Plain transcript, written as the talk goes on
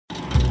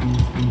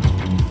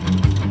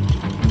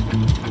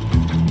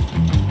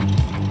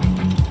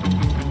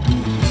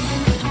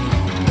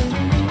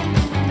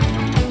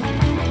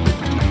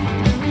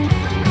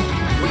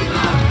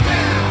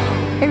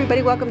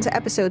everybody. Welcome to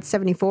episode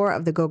 74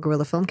 of the Go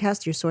Gorilla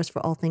Filmcast, your source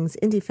for all things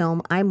indie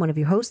film. I'm one of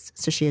your hosts,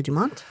 Sashia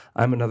Dumont.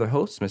 I'm another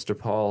host, Mr.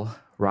 Paul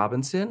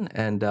Robinson,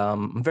 and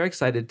I'm very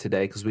excited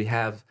today because we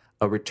have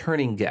a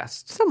returning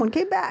guest. Someone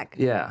came back.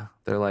 Yeah.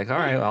 They're like, all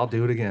right, I'll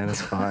do it again.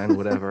 It's fine,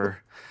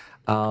 whatever.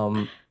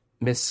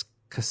 Miss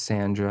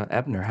Cassandra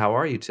Ebner, how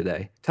are you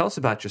today? Tell us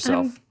about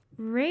yourself.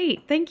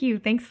 Great. Thank you.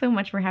 Thanks so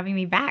much for having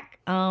me back.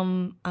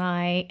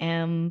 I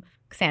am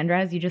Cassandra,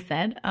 as you just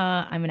said.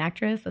 I'm an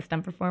actress, a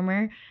stunt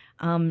performer,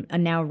 a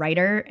now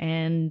writer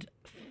and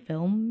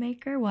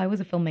filmmaker. Well, I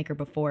was a filmmaker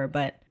before,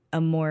 but a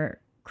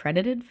more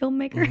credited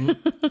filmmaker.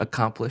 Mm-hmm.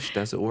 Accomplished,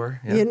 as it were.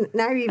 Yeah.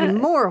 Now you're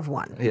even more of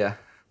one. Yeah.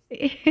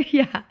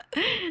 Yeah.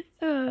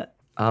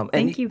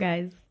 Thank you,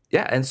 guys.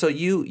 Yeah, and so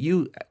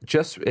you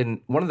just, and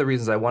one of the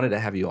reasons I wanted to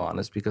have you on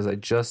is because I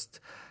just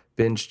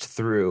binged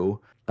through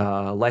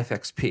Life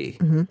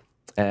XP,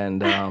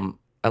 and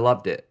I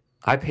loved it.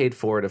 I paid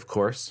for it, of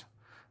course.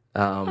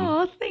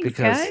 Oh, thanks,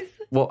 because, guys.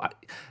 Well,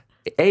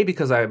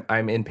 because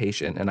I'm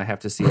impatient and I have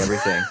to see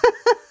everything,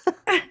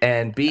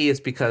 and B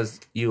is because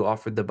you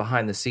offered the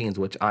behind the scenes,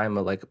 which I'm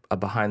a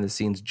behind the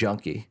scenes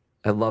junkie.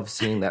 I love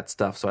seeing that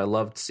stuff, so I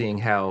loved seeing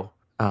how.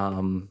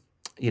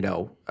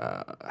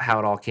 How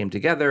it all came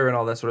together and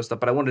all that sort of stuff.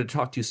 But I wanted to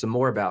talk to you some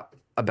more about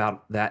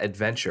that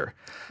adventure.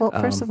 Well,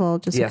 first of all,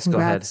 just yes,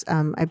 congrats. go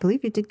ahead. I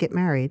believe you did get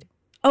married.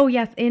 Oh,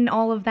 yes. In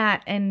all of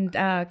that and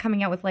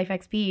coming out with Life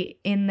XP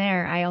in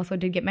there, I also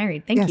did get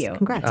married. Thank you.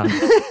 Congrats.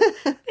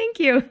 Thank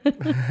you.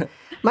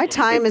 My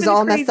time is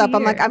all messed up.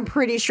 I'm like, I'm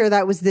pretty sure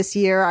that was this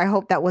year. I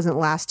hope that wasn't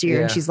last year.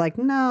 Yeah. And she's like,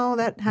 no,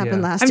 that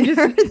happened last I'm year.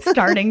 just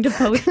starting to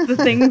post the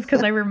things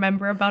because I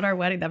remember about our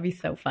wedding. That'd be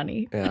so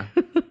funny. Yeah.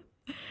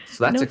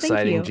 So that's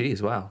exciting.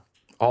 Geez, wow.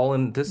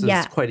 This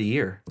is quite a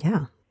year.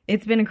 Yeah.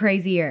 It's been a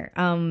crazy year.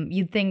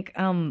 You'd think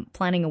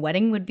planning a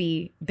wedding would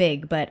be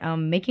big, but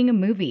making a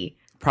movie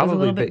was a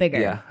little bit bigger.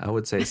 Yeah, I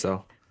would say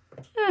so.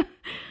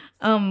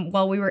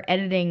 While we were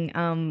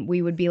editing,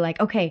 we would be like,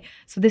 okay,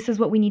 so this is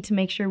what we need to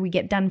make sure we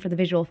get done for the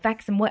visual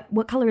effects. And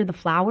what color are the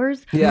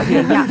flowers? Yeah. Okay,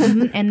 yeah.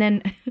 Mm-hmm. And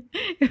then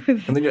and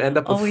then you end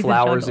up with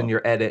flowers in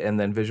your edit and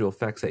then visual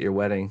effects at your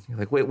wedding. You're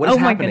like, wait, what is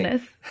happening? Oh my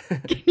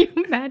goodness. Can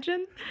you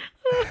imagine?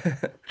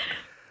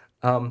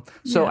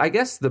 I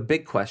guess the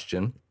big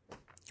question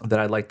that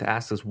I'd like to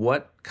ask is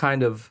what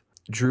kind of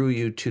drew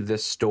you to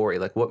this story?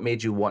 Like what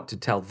made you want to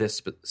tell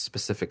this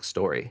specific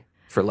story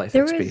for Life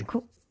There XP?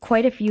 was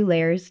quite a few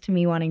layers to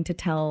me wanting to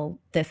tell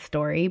this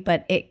story,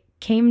 but it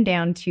came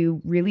down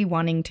to really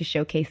wanting to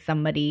showcase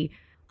somebody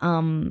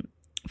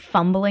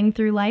fumbling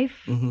through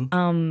life,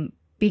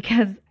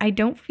 because I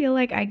don't feel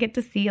like I get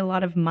to see a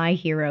lot of my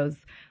heroes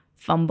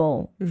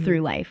fumble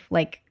through life.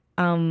 Like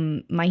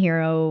my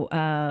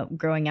hero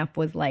growing up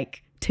was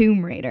like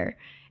Tomb Raider,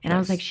 and I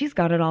was like, she's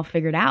got it all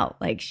figured out.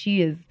 Like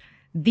she is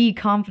the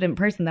confident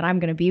person that I'm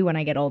going to be when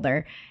I get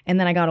older. And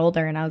then I got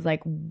older and I was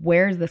like,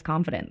 where's this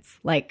confidence?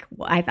 Like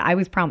I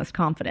was promised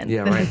confidence.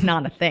 Yeah, this right. is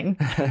not a thing.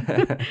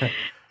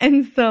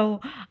 And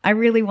so I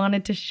really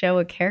wanted to show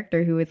a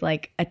character who was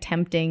like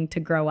attempting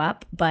to grow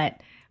up, but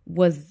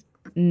was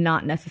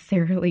not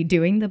necessarily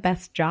doing the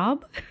best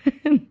job.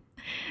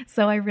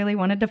 So I really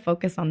wanted to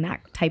focus on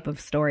that type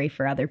of story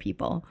for other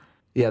people.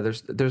 Yeah,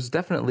 there's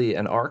definitely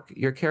an arc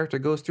your character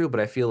goes through, but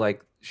I feel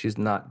like she's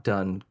not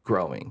done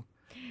growing.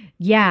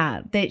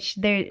 Yeah,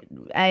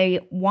 I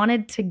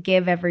wanted to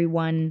give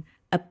everyone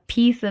a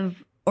piece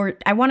of, or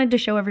I wanted to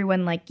show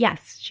everyone like,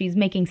 yes, she's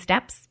making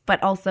steps,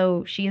 but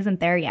also she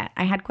isn't there yet.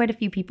 I had quite a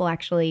few people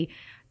actually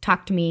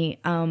talk to me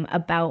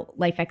about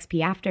Life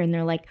XP after, and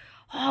they're like,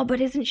 oh,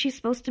 but isn't she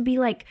supposed to be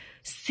like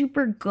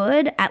super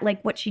good at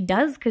like what she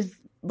does? Because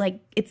like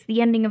it's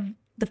the ending of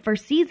the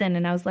first season.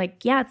 And I was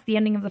like, yeah, it's the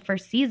ending of the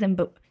first season,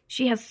 but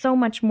she has so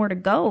much more to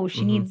go.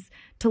 She needs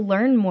to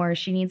learn more.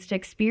 She needs to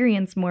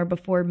experience more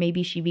before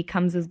maybe she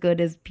becomes as good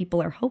as people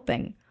are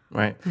hoping.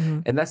 Right.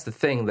 And that's the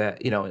thing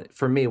that,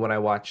 for me, when I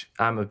watch,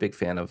 I'm a big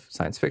fan of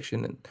science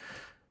fiction and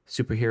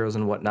superheroes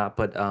and whatnot.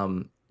 But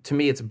to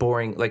me, it's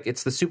boring. Like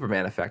it's the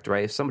Superman effect,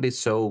 right? If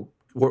somebody's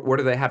where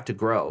do they have to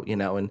grow,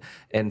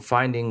 and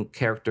finding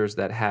characters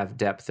that have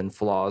depth and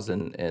flaws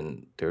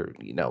and they're,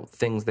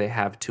 things they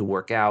have to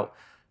work out,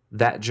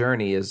 that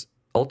journey is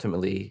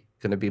ultimately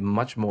going to be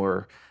much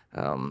more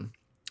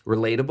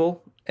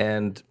relatable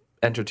and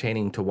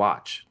entertaining to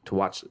watch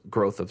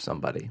growth of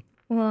somebody.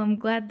 Well, I'm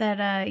glad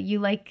that you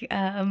like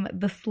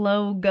the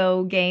slow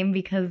go game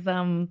because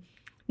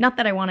not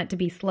that I want it to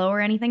be slow or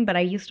anything, but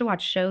I used to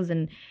watch shows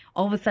and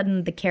all of a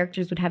sudden the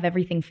characters would have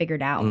everything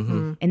figured out.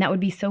 And that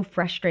would be so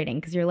frustrating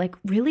because you're like,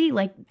 really?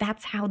 Like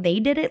that's how they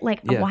did it?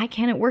 Like, why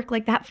can't it work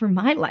like that for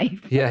my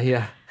life?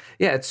 Yeah,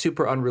 it's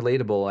super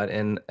unrelatable.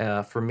 And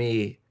for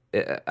me,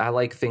 I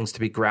like things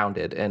to be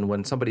grounded, and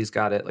when somebody's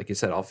got it, like you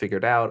said, all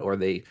figured out, or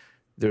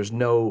there's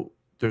no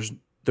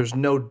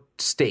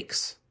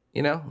stakes,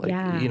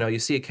 you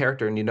see a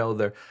character and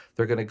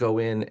they're going to go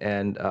in,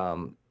 and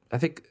I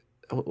think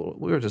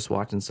we were just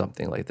watching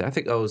something like that. I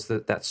think it was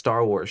that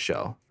Star Wars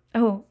show.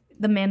 Oh,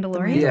 The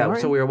Mandalorian? Yeah,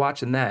 so we were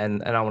watching that,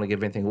 and I don't want to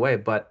give anything away,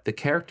 but the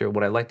character,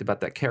 what I liked about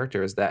that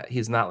character is that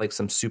he's not like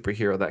some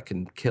superhero that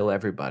can kill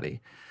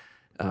everybody.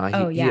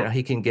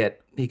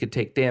 He could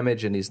take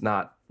damage, and he's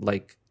not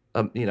like,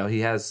 he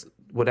has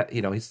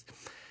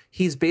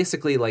he's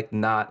basically like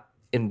not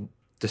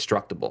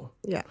indestructible.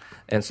 Yeah.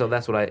 And so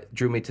that's what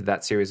drew me to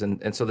that series,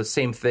 and so the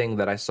same thing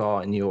that I saw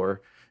in your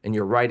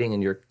writing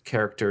and your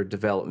character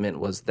development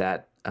was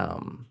that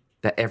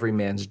that every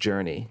man's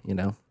journey,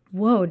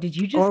 Whoa, did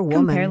you just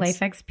compare Life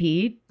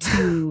XP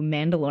to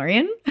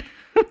Mandalorian?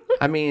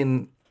 I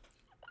mean,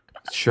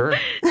 sure.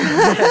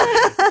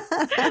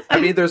 I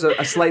mean, there's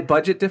a slight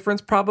budget difference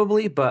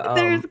probably, but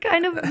there's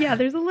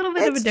there's a little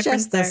bit of a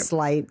difference there. It's just a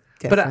slight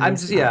difference. But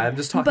I'm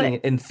just talking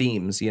in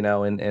themes,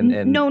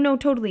 and No,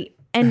 totally.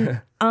 And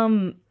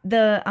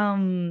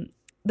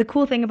the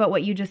cool thing about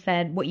what you just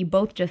said, what you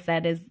both just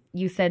said, is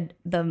you said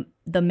the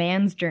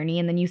man's journey,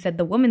 and then you said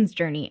the woman's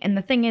journey. And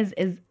the thing is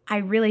I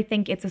really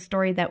think it's a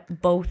story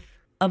that both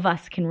of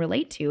us can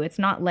relate to. It's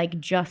not like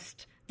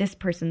just this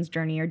person's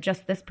journey or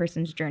just this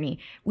person's journey.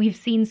 We've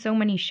seen so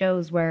many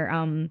shows where,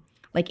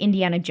 like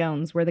Indiana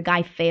Jones, where the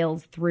guy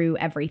fails through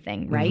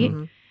everything, right?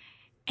 Mm-hmm.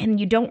 And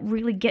you don't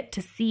really get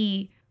to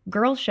see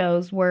girl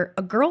shows where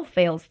a girl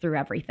fails through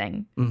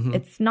everything. Mm-hmm.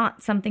 It's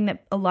not something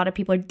that a lot of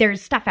people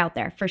there's stuff out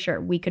there for sure.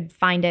 We could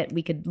find it,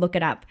 we could look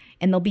it up,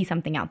 and there'll be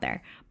something out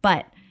there.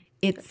 But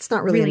it's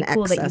not really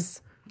cool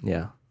excess.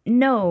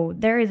 No,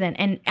 there isn't.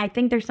 And I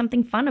think there's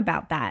something fun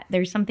about that.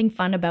 There's something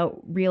fun about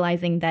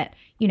realizing that,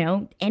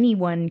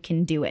 anyone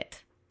can do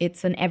it.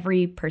 It's an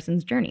every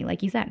person's journey,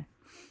 like you said.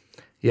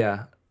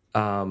 Yeah.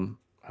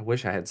 I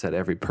wish I had said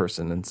every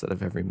person instead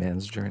of every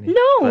man's journey.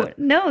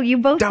 No, you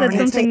both said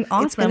something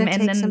awesome. It's going to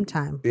take then some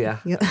time. Yeah.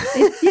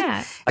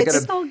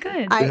 It's all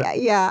good.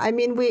 I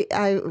mean,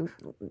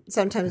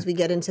 sometimes we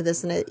get into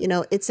this and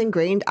it's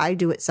ingrained. I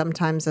do it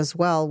sometimes as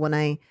well when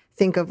I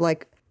think of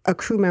like a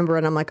crew member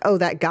and I'm like, oh,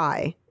 that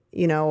guy,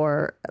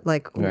 or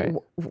like, right.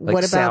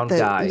 What about the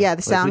guy?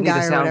 The sound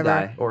guy or whatever.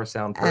 Guy or a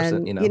sound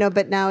person, and,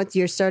 but now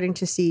you're starting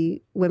to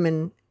see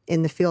women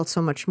in the field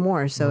so much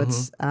more. So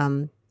it's,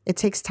 it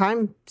takes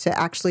time to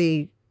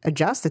actually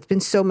adjust. It's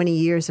been so many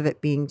years of it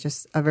being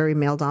just a very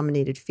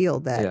male-dominated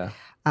field that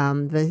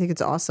but I think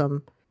it's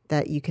awesome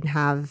that you can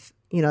have,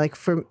 like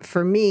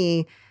for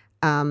me,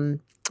 when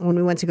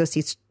we went to go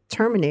see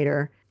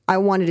Terminator, I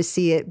wanted to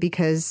see it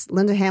because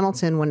Linda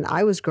Hamilton, when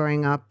I was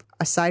growing up,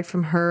 aside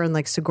from her and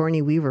like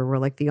Sigourney Weaver, were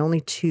like the only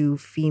two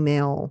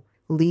female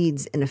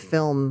leads in a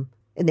film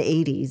in the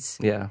 80s.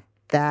 Yeah.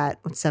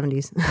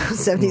 70s,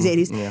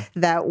 80s,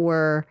 that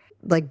were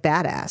like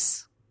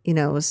badass.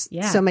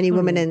 So many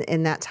women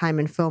in that time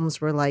in films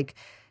were like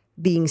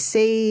being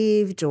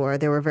saved, or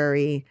they were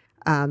very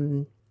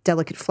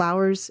delicate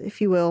flowers,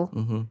 if you will.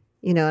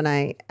 Mm-hmm. And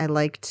I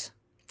liked,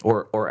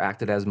 or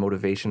acted as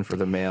motivation for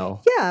the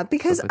male. Yeah,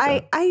 because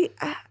like I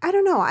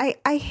don't know.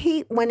 I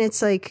hate when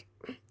it's like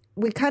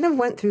we kind of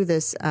went through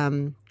this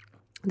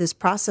this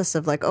process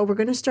of like, oh, we're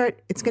going to start.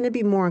 It's going to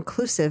be more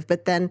inclusive,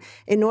 but then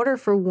in order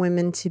for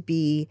women to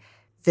be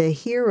the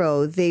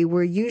hero, they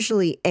were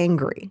usually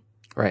angry.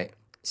 Right.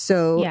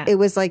 So it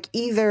was like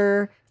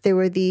either there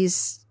were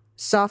these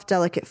soft,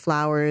 delicate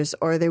flowers,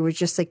 or there were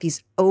just like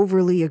these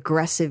overly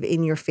aggressive,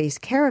 in-your-face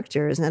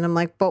characters. And I'm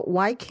like, but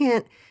why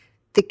can't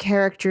the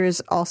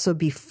characters also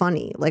be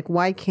funny? Like,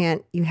 why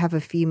can't you have a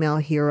female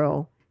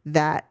hero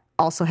that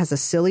also has a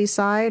silly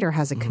side, or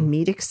has a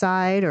comedic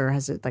side, or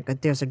has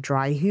there's a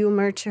dry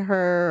humor to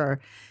her, or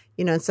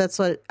so that's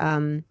what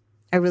I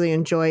really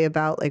enjoy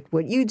about like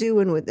what you do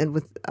and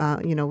with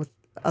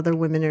other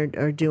women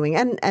are doing,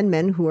 and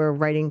men who are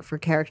writing for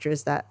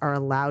characters that are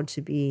allowed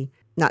to be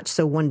not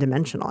so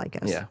one-dimensional, I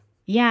guess.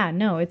 Yeah,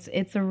 no, it's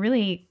a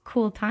really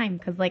cool time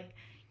because like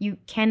you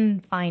can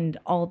find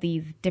all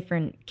these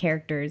different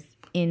characters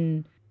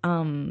in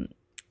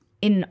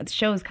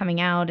shows coming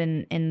out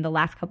and in the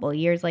last couple of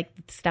years. Like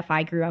the stuff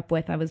I grew up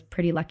with, I was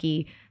pretty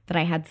lucky that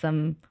I had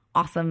some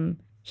awesome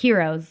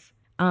heroes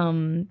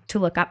to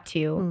look up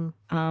to.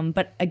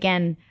 But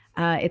again,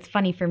 it's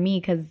funny for me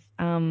because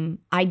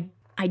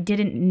I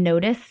didn't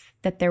notice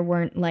that there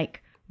weren't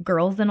like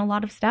girls in a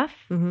lot of stuff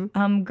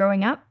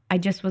growing up. I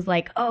just was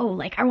like, oh,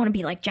 like I want to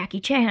be like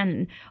Jackie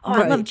Chan. Oh,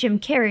 right. I love Jim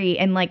Carrey.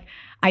 And like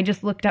I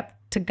just looked up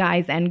to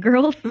guys and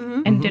girls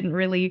and didn't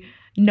really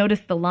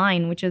notice the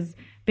line, which has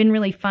been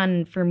really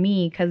fun for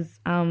me because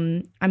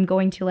I'm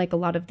going to like a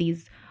lot of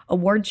these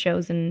award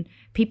shows and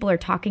people are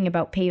talking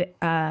about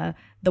the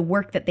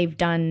work that they've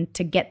done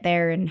to get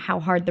there and how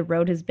hard the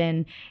road has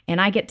been.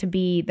 And I get to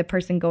be the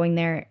person going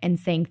there and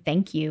saying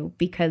thank you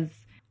because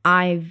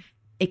I've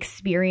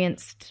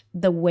experienced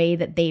the way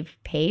that they've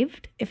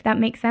paved, if that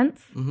makes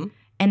sense. Mm-hmm.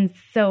 And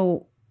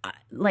so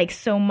like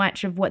so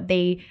much of what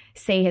they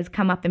say has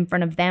come up in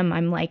front of them.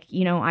 I'm like,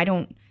 I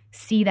don't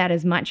see that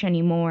as much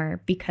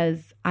anymore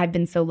because I've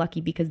been so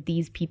lucky because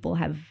these people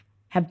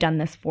have done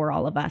this for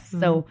all of us. Mm-hmm.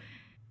 So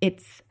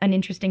it's an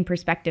interesting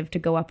perspective to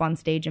go up on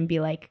stage and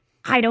be like,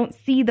 I don't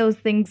see those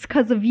things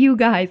because of you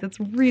guys. It's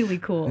really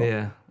cool.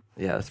 Yeah.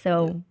 It's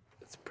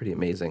pretty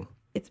amazing.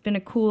 it's been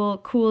a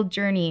cool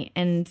journey,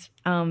 and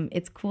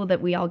it's cool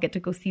that we all get to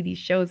go see these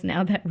shows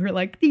now that we're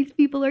like, these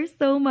people are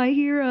so my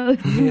heroes.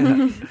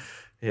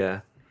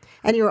 Yeah.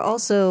 And you were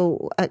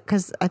also,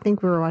 because I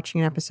think we were watching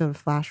an episode of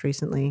Flash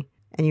recently,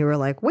 and you were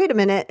like, wait a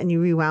minute, and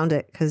you rewound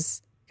it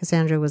because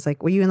Cassandra was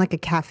like, were you in like a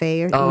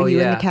cafe? Or were you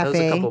in the cafe?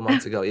 That was a couple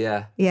months ago,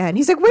 yeah. Yeah, and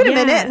he's like, wait a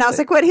minute. And I was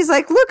like, what? He's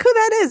like, look who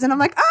that is. And I'm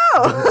like,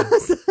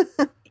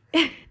 oh.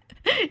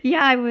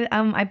 Yeah,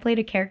 I played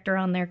a character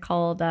on there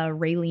called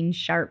Raylene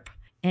Sharp,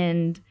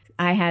 and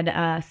I had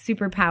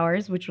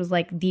superpowers, which was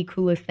like the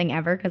coolest thing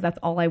ever because that's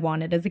all I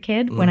wanted as a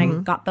kid. When I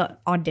got the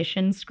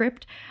audition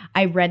script,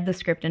 I read the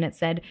script and it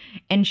said,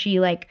 and she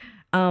like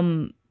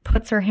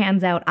puts her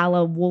hands out a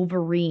la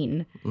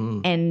Wolverine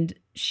and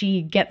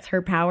she gets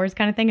her powers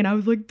kind of thing. And I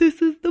was like,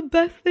 this is the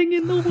best thing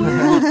in the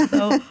world.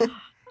 So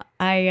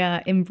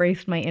I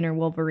embraced my inner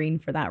Wolverine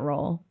for that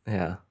role.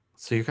 Yeah.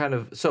 So you're kind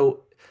of,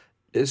 so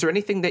is there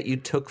anything that you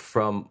took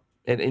from,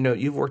 and you know,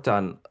 you've worked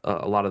on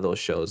a lot of those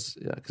shows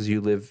because you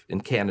live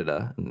in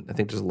Canada, and I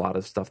think there's a lot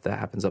of stuff that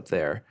happens up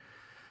there.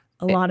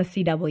 A lot of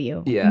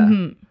CW. Yeah.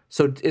 Mm-hmm.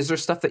 So is there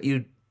stuff that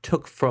you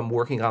took from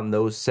working on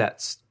those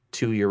sets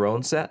to your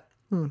own set?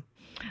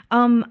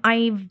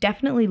 I've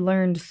definitely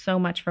learned so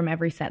much from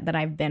every set that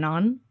I've been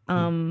on.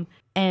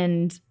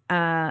 And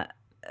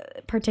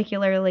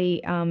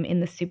particularly in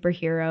the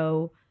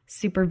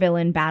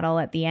supervillain battle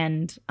at the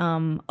end,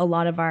 a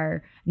lot of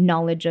our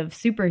knowledge of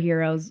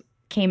superheroes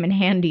came in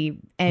handy,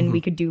 and we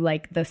could do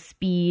like the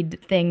speed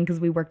thing because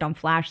we worked on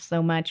Flash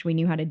so much. We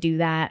knew how to do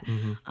that.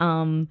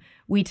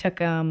 We took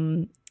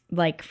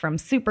like from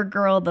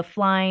Supergirl, the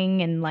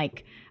flying, and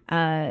like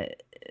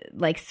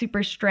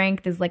super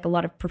strength is like a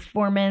lot of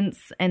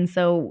performance, and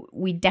so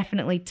we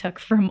definitely took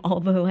from all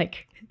the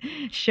like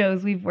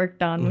shows we've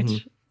worked on,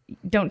 which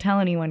don't tell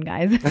anyone,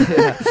 guys.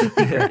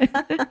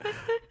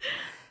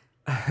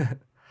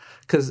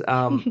 Because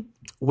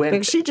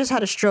when she just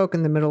had a stroke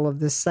in the middle of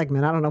this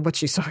segment, I don't know what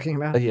she's talking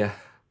about. Yeah.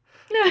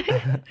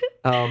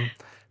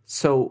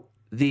 So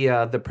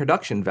the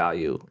production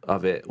value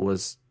of it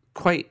was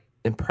quite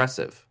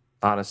impressive,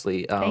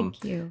 honestly.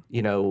 Thank you.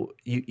 You know,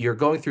 you're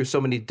going through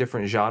so many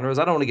different genres.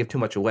 I don't want to give too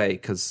much away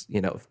because,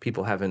 you know, if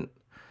people haven't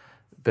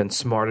been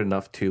smart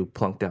enough to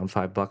plunk down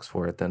 $5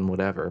 for it, then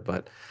whatever.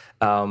 But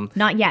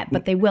not yet,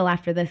 but they will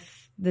after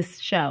this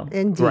show.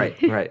 Indeed.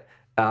 Right.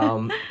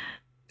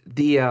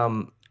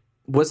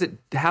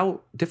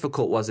 How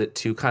difficult was it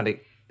to kind of,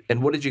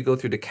 and what did you go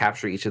through to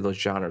capture each of those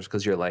genres?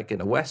 Because you're like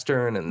in a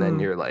Western, and then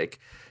you're like,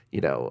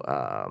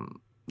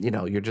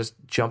 you're just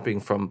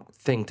jumping from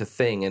thing to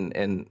thing,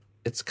 and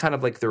it's kind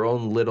of like their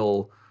own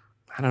little,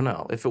 I don't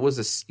know if it was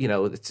it's, I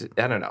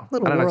don't know.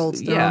 Little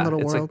worlds. Yeah.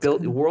 Little it's worlds.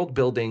 like world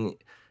building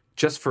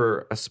just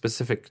for a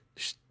specific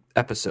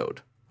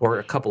episode or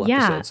a couple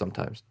episodes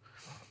sometimes.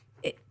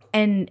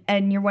 And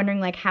you're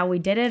wondering like how we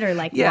did it, or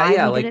like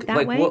why we did it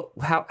that way?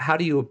 How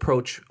do you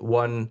approach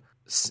one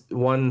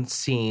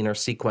scene or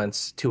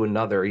sequence to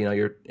another? You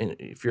know,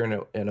 if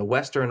you're in a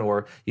Western,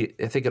 or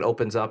I think it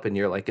opens up and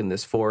you're like in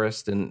this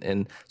forest,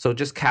 and so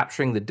just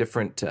capturing the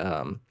different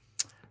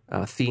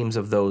themes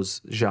of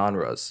those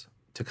genres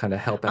to kind of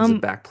help as a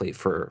backplate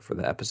for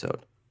the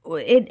episode.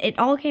 It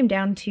all came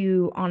down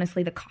to,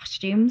 honestly, the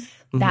costumes.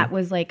 That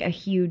was like a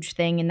huge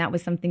thing, and that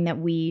was something that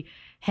we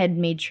had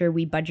made sure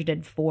we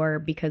budgeted for,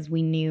 because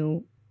we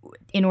knew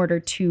in order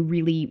to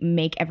really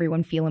make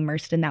everyone feel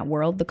immersed in that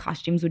world, the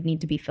costumes would need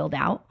to be filled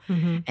out.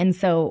 And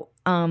so,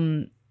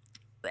 and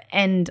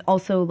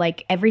also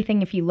like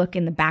everything, if you look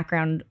in the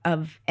background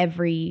of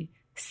every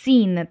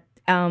scene, that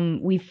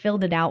we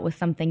filled it out with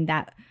something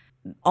that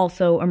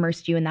also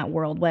immersed you in that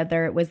world,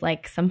 whether it was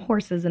like some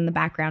horses in the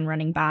background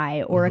running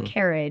by, or a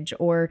carriage,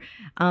 or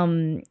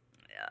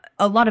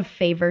a lot of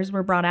favors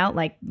were brought out.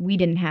 Like, we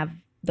didn't have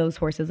those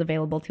horses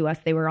available to us.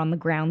 They were on the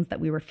grounds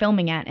that we were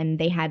filming at, and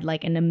they had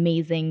like an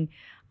amazing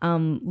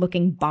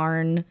looking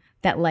barn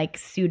that like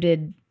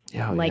suited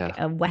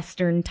a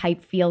Western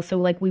type feel. So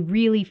like we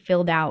really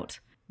filled out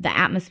the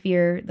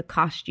atmosphere, the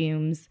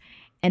costumes,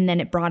 and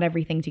then it brought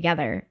everything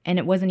together. And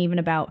it wasn't even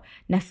about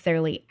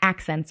necessarily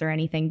accents or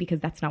anything, because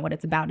that's not what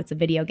it's about. It's a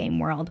video game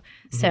world.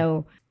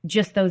 So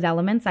just those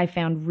elements I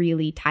found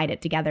really tied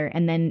it together.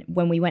 And then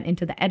when we went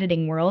into the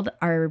editing world,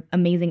 our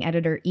amazing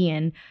editor,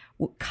 Ian,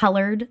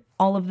 colored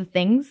all of the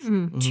things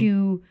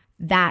to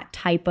that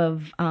type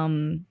of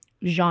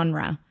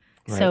genre.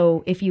 Right.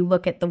 So if you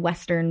look at the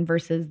Western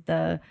versus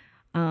the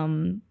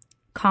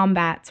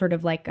combat, sort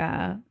of like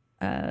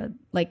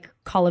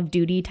Call of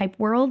Duty type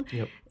world,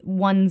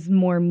 one's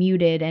more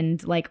muted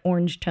and like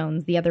orange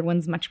tones. The other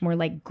one's much more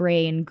like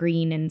gray and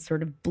green and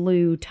sort of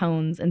blue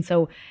tones. And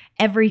so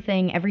every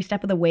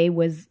step of the way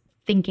was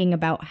thinking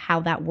about how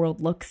that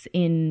world looks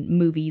in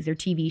movies or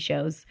TV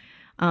shows,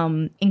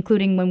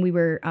 including when we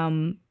were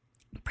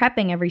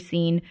prepping every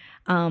scene.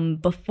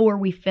 Before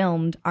we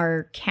filmed,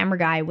 our camera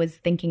guy was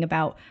thinking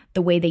about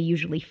the way they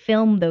usually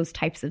film those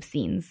types of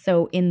scenes.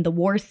 So in the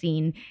war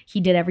scene, he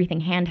did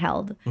everything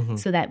handheld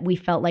so that we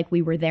felt like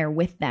we were there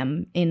with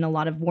them. In a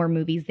lot of war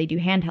movies, they do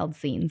handheld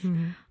scenes.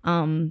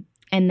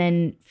 And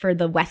then for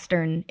the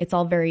Western, it's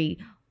all very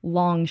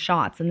long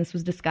shots. And this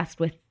was discussed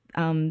with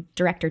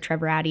director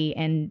Trevor Addy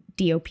and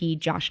DOP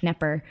Josh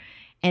Nepper.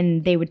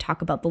 And they would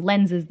talk about the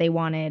lenses they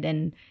wanted,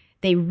 and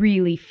they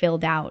really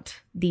filled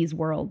out these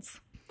worlds.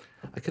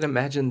 I can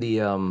imagine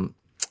the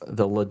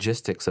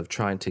logistics of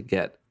trying to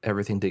get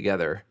everything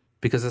together,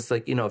 because it's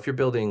like, if you're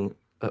building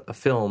a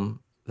film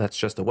that's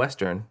just a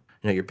Western,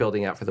 you're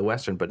building out for the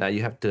Western, but now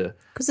you have to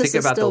think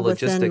about the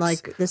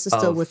logistics. This is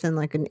still within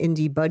like an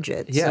indie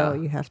budget, Yeah. so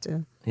you have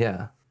to.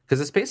 Yeah,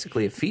 because it's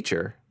basically a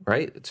feature,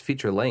 right? It's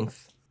feature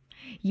length.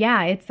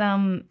 Yeah, it's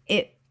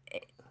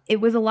it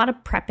was a lot of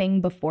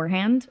prepping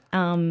beforehand.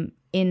 On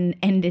the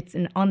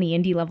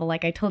indie level,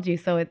 like I told you,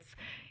 so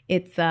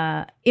it's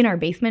in our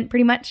basement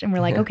pretty much, and we're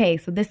like, okay,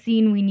 so this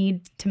scene we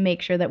need to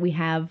make sure that we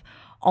have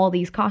all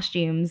these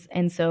costumes,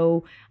 and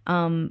so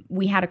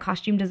we had a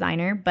costume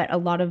designer, but a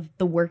lot of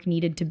the work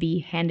needed to be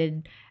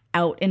handed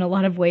out in a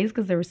lot of ways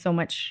because there was so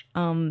much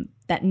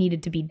that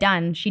needed to be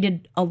done. She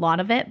did a lot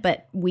of it,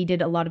 but we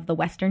did a lot of the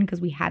Western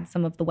because we had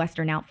some of the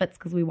Western outfits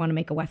because we want to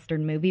make a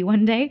Western movie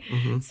one day.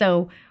 Mm-hmm.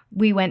 So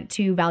we went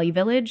to Value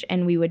Village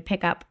and we would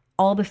pick up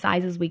all the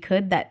sizes we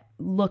could that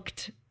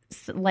looked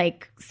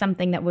like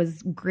something that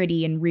was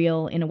gritty and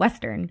real in a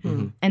Western.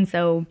 Mm-hmm. And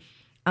so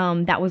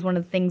that was one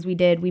of the things we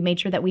did. We made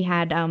sure that we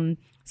had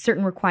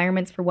certain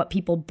requirements for what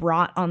people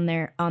brought on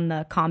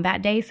the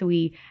combat day. So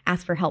we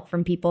asked for help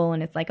from people,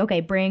 and it's like, okay,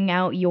 bring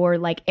out your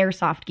like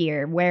airsoft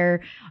gear,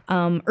 wear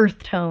earth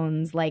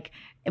tones. Like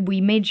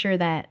we made sure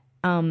that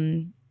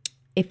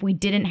if we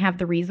didn't have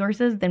the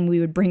resources, then we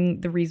would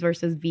bring the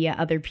resources via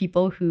other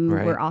people who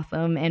were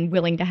awesome and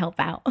willing to help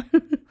out.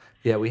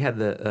 Yeah, we had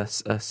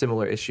a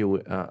similar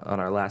issue on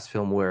our last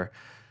film where,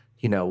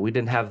 we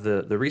didn't have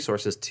the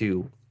resources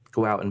to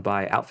go out and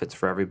buy outfits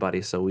for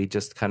everybody. So we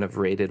just kind of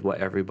rated what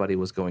everybody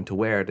was going to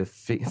wear to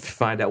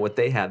find out what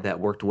they had that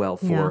worked well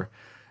for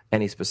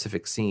any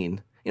specific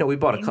scene. We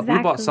bought we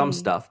bought some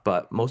stuff,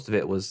 but most of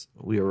it was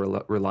we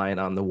were relying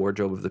on the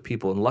wardrobe of the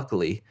people, and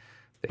luckily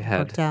they had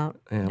worked out.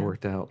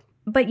 Worked out.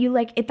 But you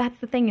that's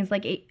the thing is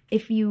like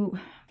if you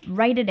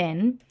write it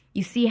in,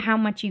 you see how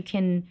much you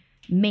can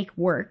make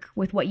work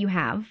with what you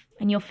have,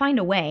 and you'll find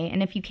a way.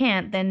 And if you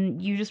can't, then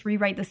you just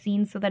rewrite the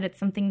scene so that it's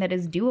something that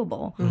is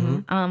doable.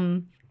 Mm-hmm.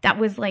 That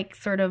was like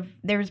sort of,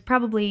 there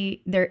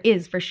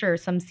is for sure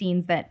some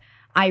scenes that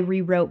I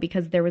rewrote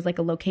because there was like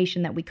a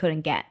location that we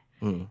couldn't get.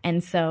 Mm.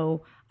 And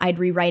so I'd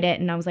rewrite it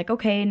and I was like,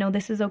 okay, no,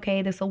 this is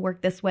okay. This will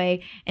work this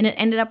way. And it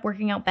ended up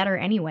working out better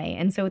anyway.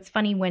 And so it's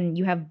funny when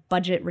you have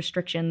budget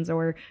restrictions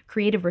or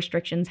creative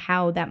restrictions,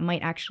 how that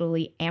might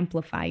actually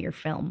amplify your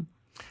film.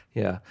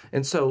 Yeah.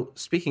 And so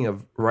speaking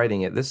of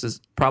writing it, this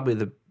is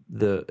probably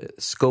the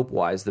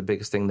scope-wise, the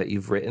biggest thing that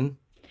you've written.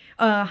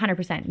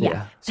 100%, yes.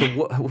 Yeah. So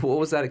what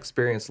was that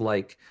experience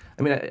like?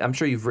 I mean, I'm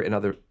sure you've written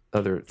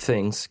other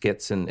things,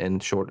 skits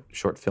and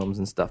short films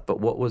and stuff, but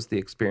what was the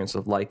experience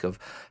of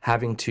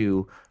having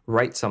to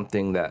write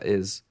something that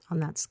is on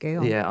that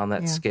scale? Yeah, on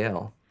that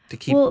scale to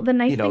keep. Well, the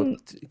nice thing,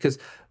 because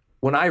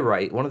when I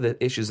write, one of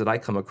the issues that I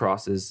come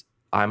across is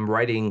I'm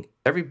writing,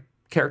 every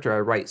character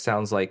I write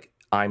sounds like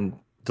I'm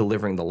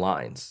delivering the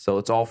lines, so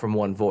it's all from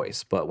one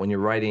voice. But when you're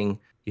writing,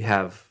 you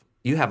have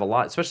a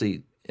lot,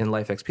 especially in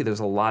Life XP, there's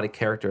a lot of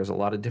characters, a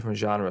lot of different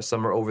genres.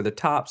 Some are over the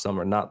top, some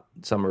are not,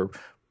 some are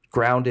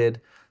grounded.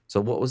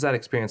 So what was that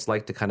experience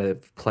like to kind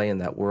of play in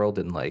that world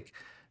and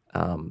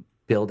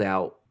build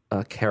out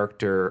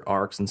character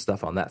arcs and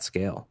stuff on that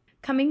scale?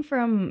 Coming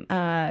from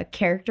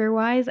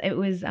character-wise, it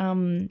was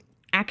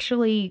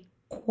actually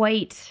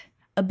quite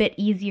a bit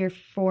easier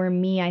for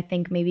me, I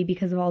think, maybe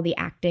because of all the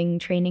acting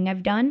training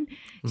I've done.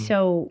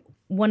 So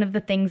one of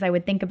the things I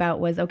would think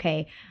about was,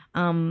 okay,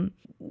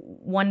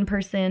 one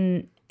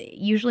person,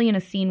 usually in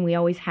a scene, we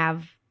always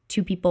have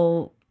two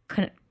people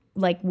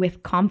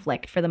with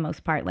conflict for the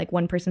most part. Like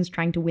one person's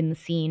trying to win the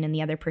scene and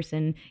the other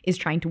person is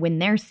trying to win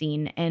their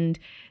scene. And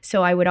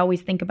so I would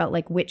always think about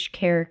which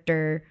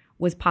character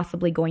was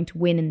possibly going to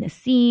win in this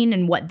scene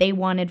and what they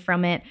wanted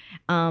from it.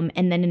 And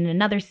then in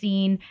another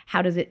scene,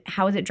 how is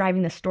it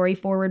driving the story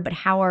forward? But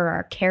how are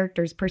our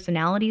characters'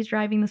 personalities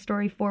driving the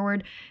story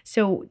forward?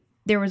 So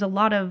there was a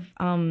lot of,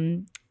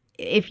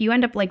 if you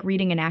end up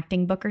reading an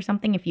acting book or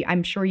something,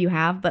 I'm sure you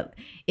have, but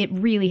it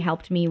really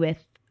helped me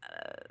with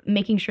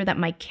making sure that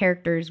my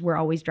characters were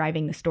always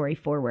driving the story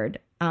forward,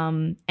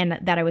 and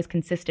that I was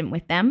consistent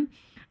with them.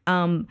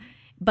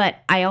 But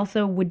I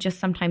also would just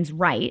sometimes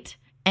write,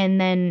 and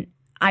then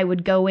I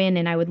would go in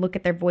and I would look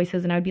at their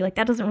voices and I would be like,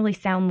 that doesn't really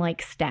sound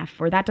like Steph,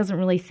 or that doesn't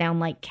really sound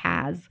like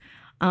Kaz.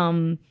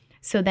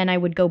 So then I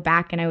would go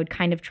back and I would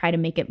kind of try to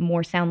make it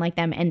more sound like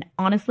them. And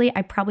honestly,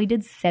 I probably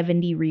did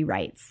 70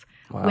 rewrites,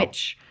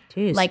 which...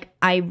 Jeez.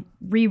 I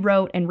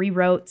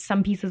rewrote.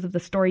 Some pieces of the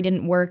story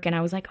didn't work, and I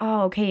was like,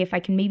 oh, okay, if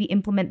I can maybe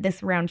implement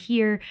this around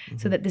here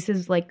so that this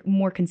is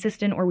more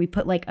consistent, or we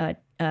put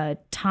a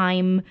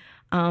time,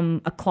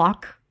 a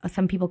clock.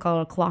 Some people call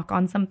it a clock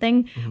on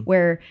something,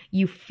 where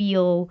you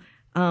feel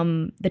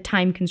the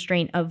time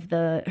constraint of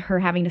her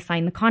having to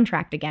sign the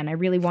contract again. I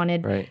really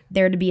wanted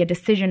there to be a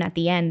decision at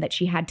the end that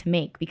she had to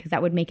make, because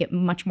that would make it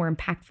much more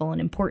impactful and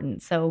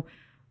important. So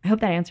I hope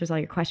that answers all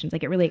your questions. I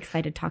get really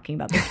excited talking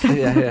about this stuff.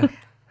 Yeah.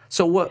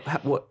 So what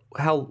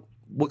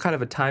kind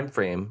of a time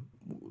frame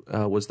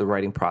was the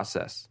writing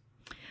process?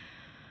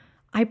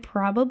 I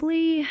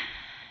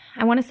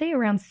want to say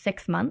around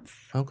 6 months.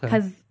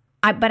 Okay.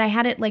 But I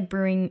had it like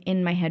brewing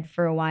in my head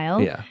for a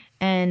while. Yeah.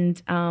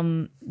 And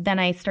then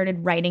I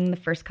started writing the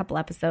first couple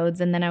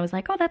episodes, and then I was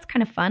like, oh, that's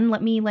kind of fun.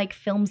 Let me like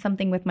film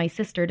something with my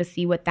sister to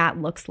see what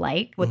that looks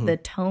like, what the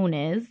tone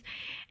is.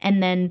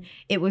 And then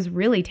it was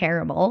really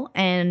terrible.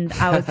 And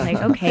I was like,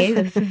 okay,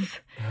 this is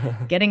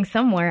getting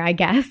somewhere, I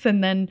guess.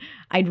 And then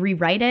I'd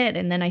rewrite it.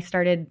 And then I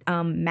started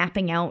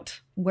mapping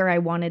out where I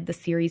wanted the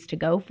series to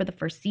go for the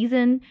first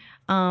season.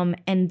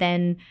 And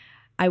then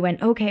I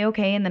went,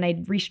 okay. And then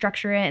I'd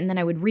restructure it, and then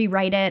I would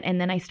rewrite it. And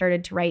then I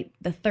started to write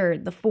the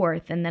third, the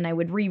fourth, and then I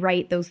would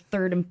rewrite those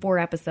third and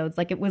fourth episodes.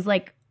 Like, it was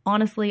like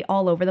honestly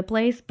all over the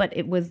place, but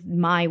it was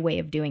my way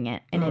of doing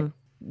it, and it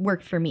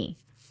worked for me.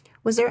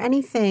 Was there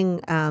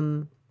anything,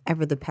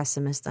 ever the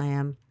pessimist I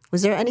am,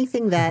 was there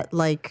anything that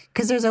like,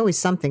 because there's always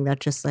something that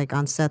just like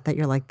on set that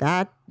you're like,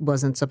 that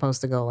wasn't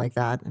supposed to go like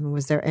that. I mean,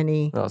 was there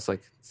any No, it's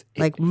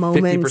like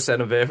moments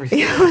 50% of everything.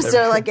 Was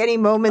there like any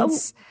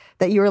moments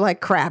that you were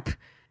like, crap,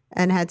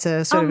 and had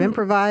to sort of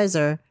improvise?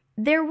 Or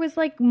there was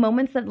like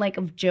moments that like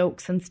of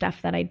jokes and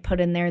stuff that I'd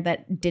put in there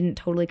that didn't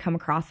totally come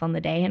across on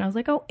the day, and I was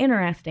like, oh,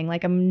 interesting,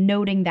 like I'm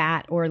noting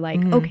that, or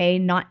like okay,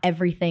 not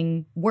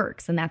everything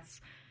works, and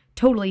that's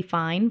totally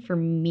fine for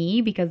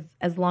me, because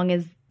as long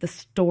as the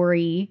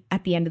story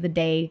at the end of the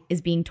day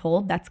is being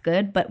told, that's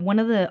good. But one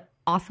of the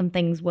awesome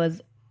things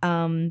was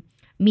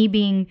me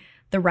being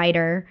the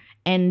writer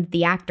and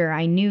the actor.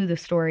 I knew the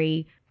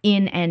story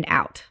in and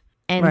out,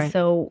 and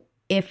so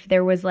if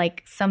there was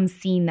like some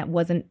scene that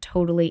wasn't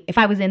totally, if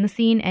I was in the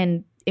scene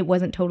and it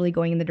wasn't totally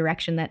going in the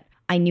direction that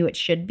I knew it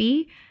should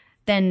be,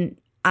 then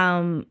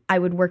I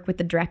would work with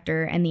the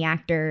director and the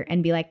actor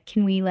and be like,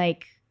 can we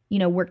like,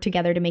 work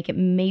together to make it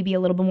maybe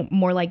a little bit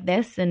more like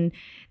this? And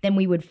then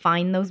we would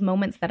find those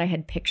moments that I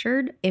had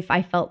pictured if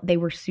I felt they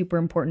were super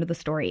important to the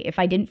story. If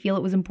I didn't feel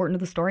it was important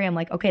to the story, I'm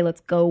like, okay,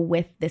 let's go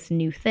with this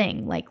new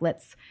thing. Like,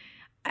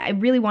 I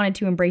really wanted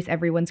to embrace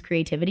everyone's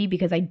creativity,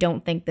 because I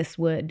don't think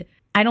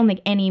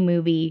any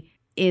movie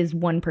is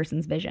one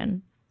person's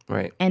vision.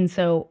 Right. And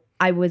so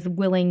I was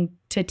willing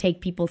to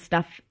take people's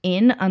stuff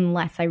in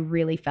unless I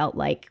really felt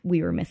like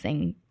we were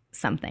missing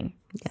something.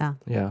 Yeah.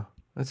 Yeah.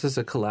 This is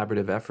a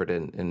collaborative effort,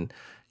 and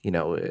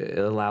it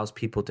allows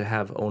people to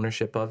have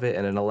ownership of it,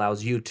 and it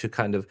allows you to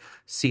kind of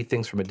see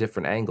things from a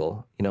different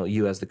angle,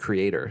 you as the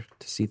creator,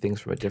 to see things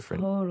from a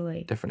different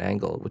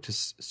angle, which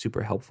is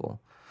super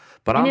helpful.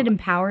 But it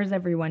empowers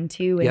everyone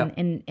too.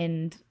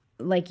 And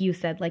like you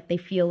said, like they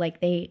feel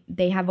like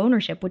they have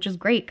ownership, which is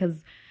great,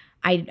 because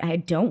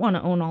I don't want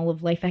to own all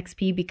of Life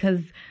XP,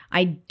 because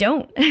I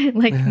don't.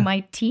 Like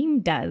my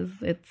team does.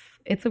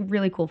 It's a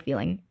really cool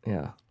feeling.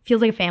 Yeah.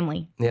 Feels like a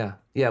family. Yeah.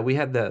 Yeah. We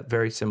had that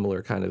very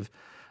similar kind of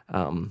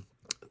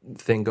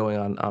thing going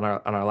on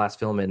our last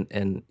film,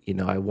 and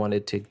I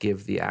wanted to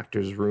give the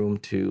actors room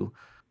to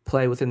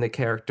play within the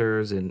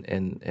characters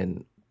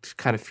and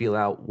kind of feel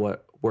out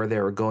where they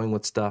were going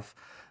with stuff.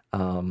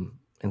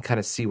 And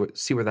kind of see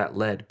where that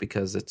led,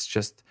 because it's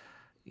just,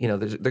 they're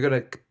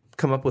going to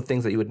come up with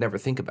things that you would never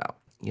think about.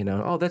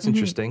 Oh, that's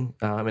interesting.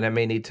 And I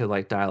may need to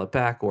like dial it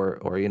back, or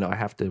I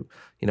have to,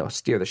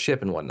 steer the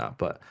ship and whatnot.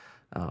 But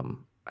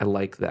I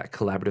like that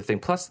collaborative thing.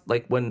 Plus,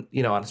 like when,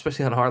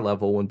 especially on our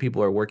level, when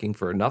people are working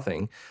for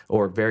nothing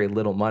or very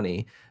little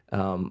money,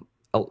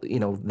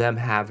 them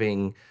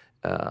having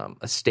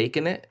a stake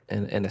in it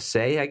and a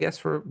say, I guess,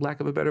 for lack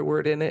of a better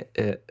word, in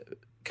it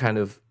kind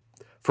of,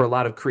 for a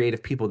lot of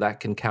creative people, that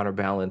can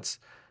counterbalance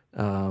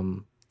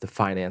the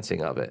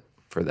financing of it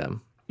for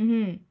them.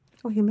 Mm-hmm.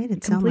 Well, you made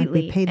it sound like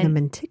we paid them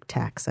in Tic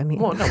Tacs. I mean,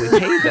 well, no, we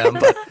paid them,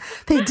 but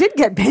they did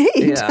get paid.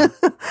 Yeah,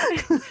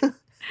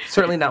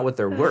 certainly not what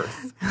they're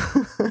worth.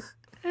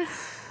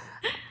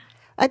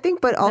 I think,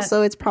 but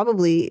also it's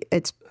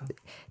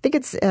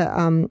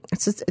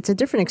a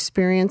different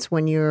experience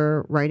when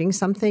you're writing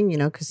something,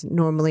 because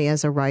normally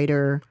as a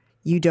writer,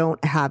 you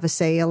don't have a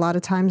say a lot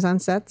of times on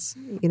sets.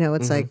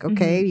 It's like,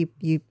 okay,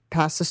 you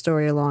pass the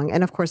story along.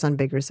 And of course on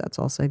bigger sets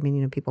also. I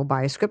mean, people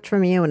buy a script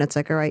from you and it's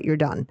like, all right, you're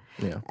done.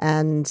 Yeah.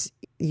 And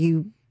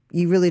you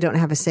really don't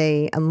have a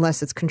say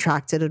unless it's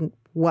contracted and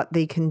what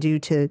they can do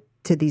to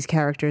these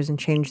characters and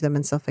change them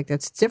and stuff like that.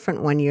 It's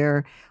different when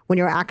you're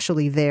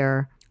actually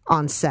there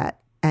on set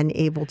and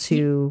able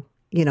to,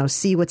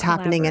 see what's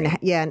happening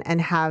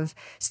and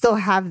still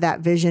have that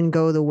vision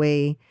go the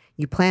way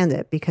you planned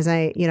it. Because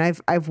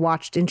I've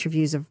watched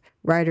interviews of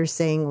writers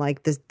saying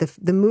like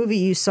the movie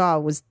you saw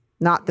was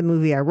not the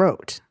movie I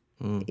wrote.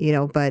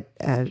 But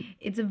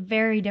it's a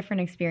very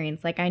different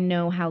experience. Like I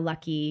know how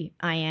lucky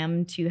I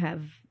am to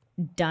have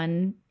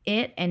done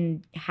it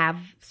and have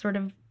sort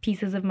of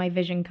pieces of my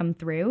vision come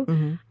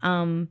through.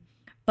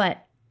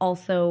 But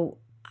also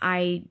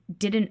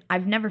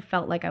I've never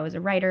felt like I was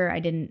a writer. I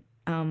didn't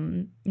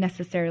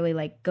necessarily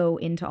like go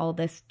into all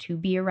this to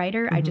be a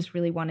writer. I just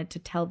really wanted to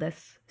tell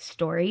this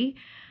story.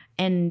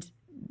 And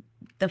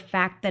the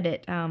fact that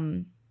it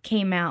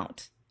came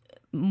out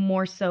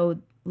more so,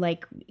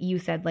 like you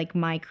said, like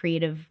my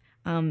creative,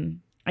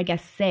 I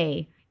guess,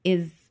 say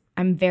is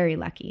I'm very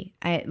lucky.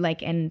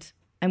 And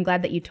I'm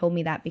glad that you told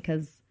me that,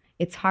 because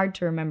it's hard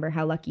to remember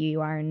how lucky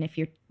you are. And if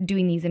you're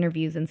doing these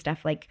interviews and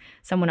stuff, like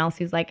someone else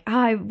who's like,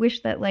 I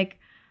wish that like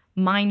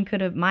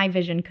my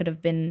vision could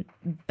have been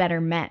better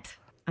met,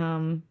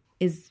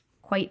 is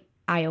quite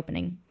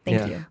eye-opening.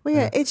 Thank you. Well,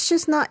 yeah, it's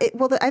just not.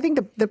 I think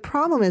the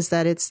problem is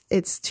that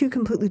it's two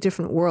completely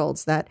different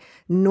worlds. That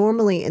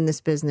normally in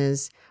this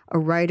business, a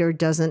writer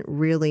doesn't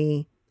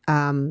really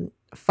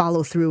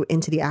follow through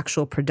into the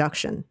actual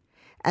production.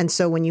 And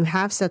so when you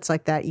have sets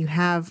like that, you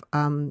have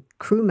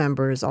crew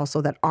members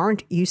also that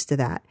aren't used to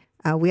that.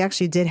 We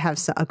actually did have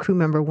a crew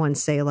member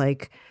once say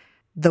like,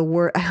 I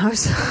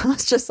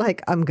was just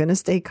like, I'm going to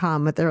stay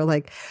calm. But they were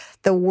like,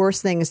 the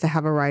worst thing is to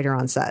have a writer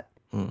on set.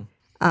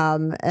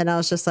 And I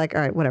was just like,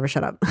 all right, whatever,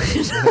 shut up.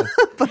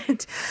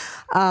 But,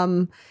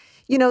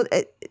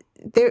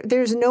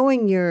 there's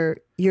knowing your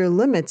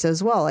limits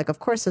as well. Like, of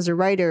course, as a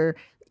writer,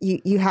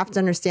 you have to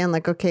understand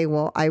like, okay,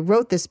 well, I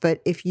wrote this,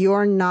 but if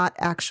you're not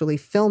actually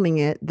filming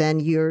it, then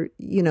your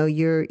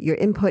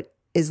input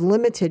is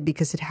limited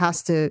because it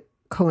has to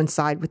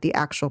coincide with the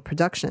actual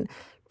production.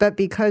 But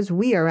because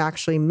we are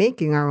actually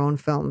making our own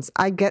films,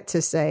 I get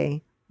to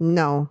say,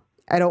 no,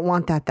 I don't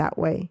want that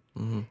way.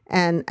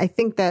 And I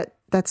think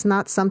that's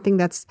not something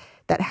that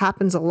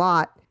happens a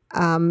lot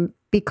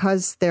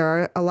because there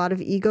are a lot of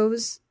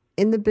egos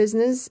in the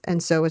business.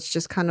 And so it's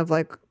just kind of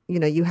like,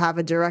 you have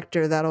a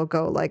director that'll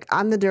go like,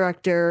 I'm the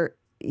director,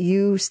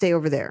 you stay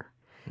over there.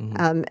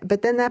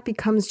 But then that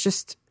becomes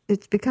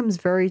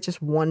very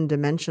just one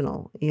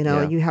dimensional.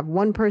 You have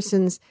one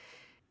person's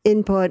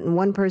input and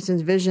one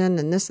person's vision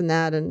and this and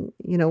that. And,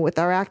 with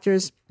our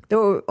actors, they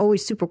were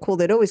always super cool.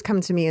 They'd always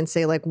come to me and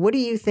say like, what do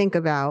you think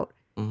about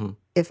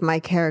if my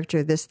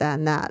character this, that,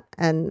 and that?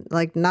 And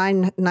like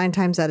nine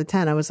times out of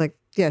 10, I was like,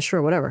 yeah,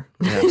 sure, whatever.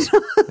 But,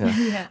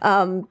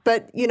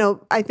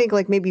 I think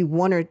like maybe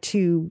one or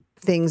two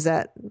things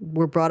that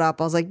were brought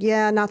up, I was like,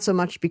 yeah, not so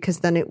much,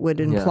 because then it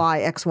would imply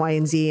X, Y,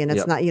 and Z, and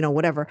it's not,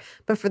 whatever.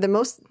 But for the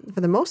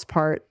most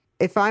part,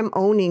 if I'm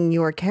owning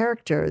your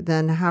character,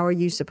 then how are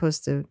you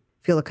supposed to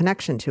feel a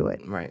connection to it?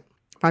 Right.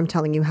 If I'm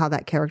telling you how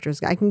that character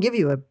is, I can give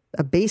you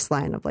a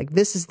baseline of like,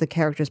 this is the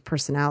character's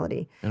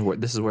personality.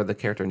 And this is where the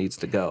character needs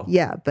to go.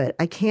 Yeah, but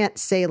I can't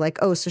say like,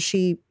 oh, so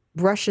she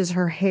brushes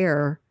her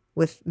hair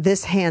with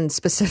this hand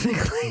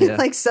specifically.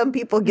 Like some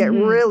people get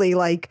really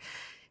like,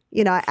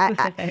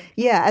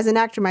 as an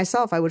actor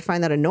myself, I would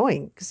find that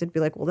annoying because it'd be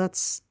like, well,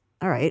 that's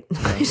all right.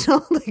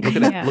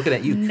 Looking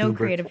at you, no Kubrick.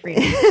 Creative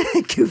freedom.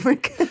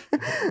 Kubrick.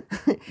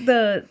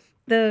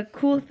 The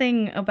cool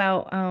thing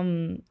about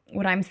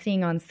what I'm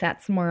seeing on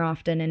sets more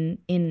often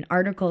in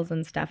articles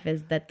and stuff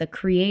is that the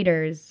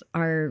creators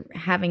are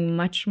having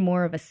much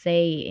more of a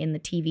say in the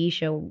TV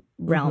show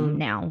realm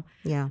now.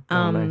 Yeah.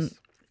 Nice.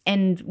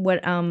 And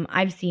what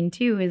I've seen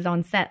too is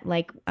on set,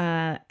 like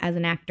as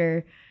an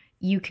actor,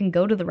 you can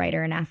go to the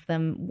writer and ask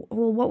them,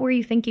 well, what were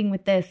you thinking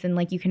with this? And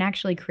like you can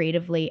actually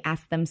creatively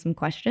ask them some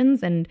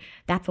questions, and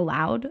that's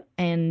allowed.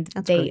 And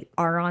they great.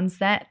 are on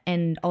set.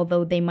 And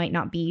although they might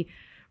not be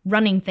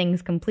running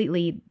things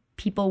completely,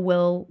 people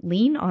will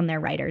lean on their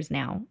writers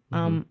now.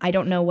 I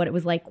don't know what it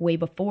was like way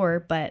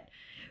before, but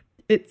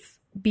it's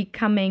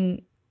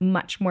becoming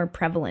much more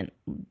prevalent.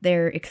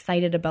 They're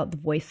excited about the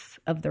voice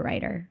of the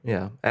writer.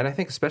 Yeah, and I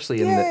think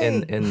especially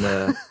in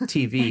the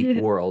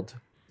TV world,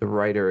 the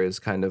writer is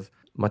kind of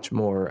much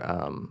more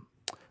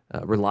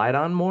relied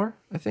on more,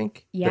 I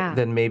think,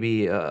 than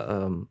maybe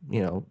the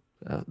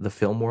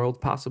film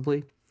world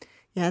possibly.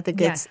 Yeah, I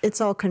think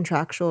it's all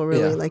contractual,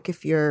 really. Yeah. Like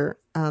if you're,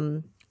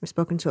 we've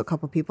spoken to a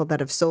couple people that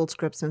have sold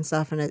scripts and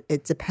stuff, and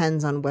it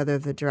depends on whether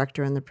the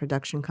director and the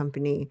production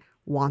company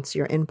wants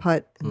your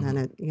input. And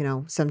then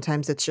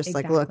sometimes it's just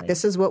like, look,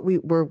 this is what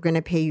we're going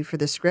to pay you for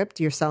the script.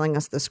 You're selling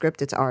us the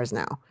script. It's ours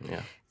now.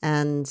 Yeah.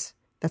 And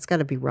that's got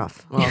to be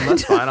rough. Well,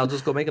 that's fine. I'll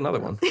just go make another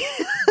one.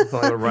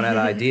 I'll run out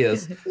of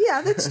ideas.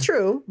 Yeah, that's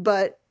true.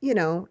 But,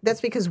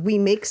 that's because we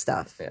make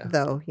stuff,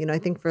 though. I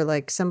think for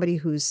like somebody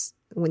who's,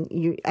 when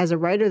you, as a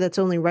writer that's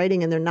only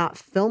writing and they're not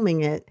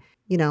filming it,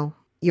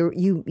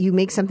 you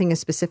make something a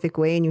specific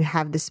way and you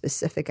have this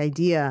specific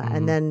idea,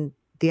 and then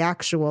the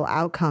actual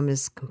outcome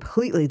is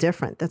completely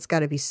different. That's got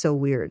to be so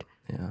weird.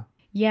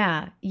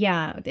 Yeah.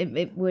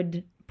 It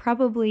would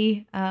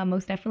probably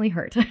most definitely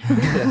hurt.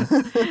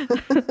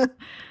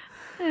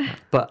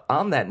 But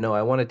on that note,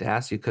 I wanted to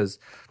ask you, because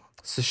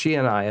so she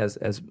and I,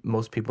 as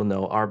most people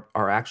know,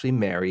 are actually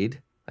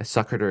married. I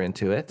suckered her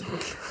into it,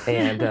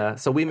 and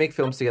so we make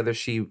films together.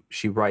 She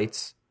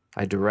writes,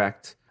 I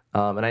direct,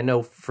 and I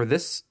know for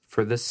this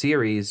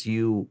series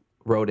you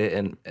wrote it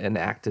and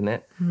acted in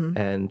it,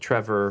 and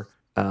Trevor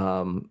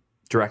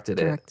directed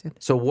it.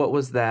 So what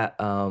was that?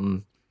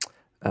 What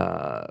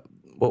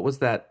was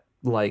that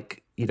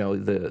like? you know,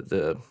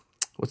 the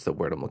what's the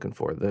word I'm looking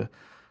for? The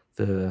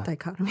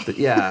Dichotomy.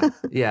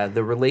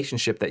 The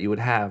relationship that you would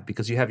have,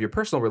 because you have your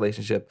personal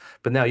relationship,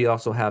 but now you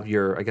also have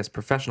your, I guess,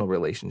 professional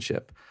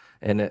relationship.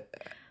 And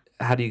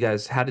how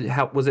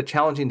was it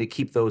challenging to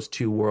keep those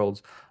two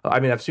worlds? I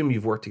mean, I assume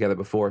you've worked together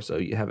before, so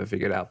you have it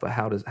figured out, but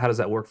how does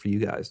that work for you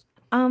guys?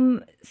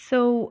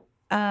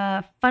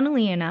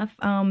 Funnily enough,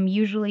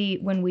 usually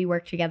when we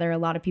work together, a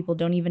lot of people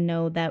don't even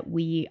know that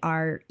we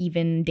are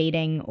even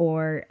dating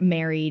or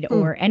married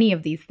or any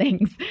of these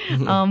things,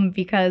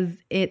 because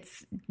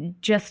it's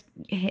just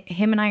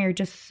him and I are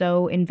just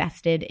so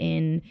invested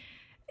in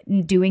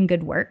doing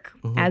good work,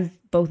 as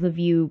both of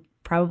you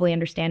probably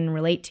understand and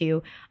relate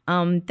to,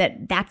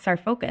 that's our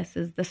focus,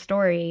 is the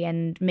story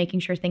and making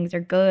sure things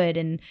are good.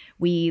 And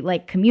we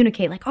like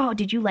communicate like, oh,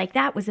 did you like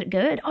that? Was it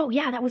good? Oh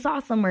yeah, that was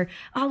awesome. Or,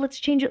 oh, let's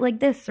change it like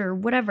this or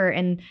whatever.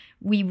 And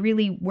we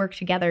really work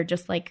together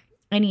just like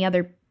any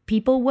other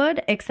people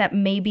would, except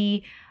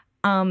maybe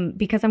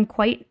because I'm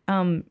quite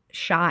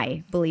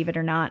shy, believe it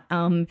or not.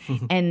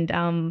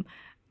 And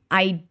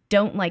I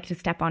don't like to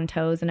step on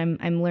toes, and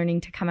I'm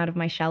learning to come out of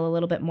my shell a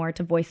little bit more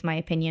to voice my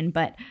opinion.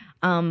 But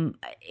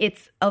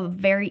it's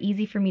very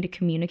easy for me to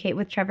communicate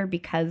with Trevor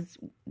because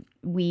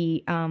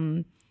we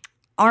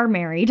are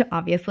married,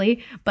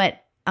 obviously.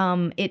 But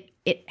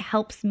it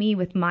helps me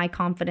with my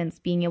confidence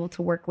being able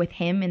to work with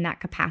him in that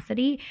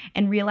capacity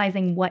and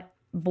realizing what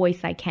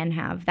voice I can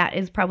have. That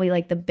is probably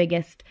like the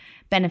biggest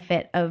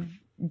benefit of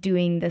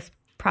doing this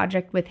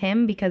project with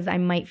him, because I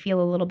might feel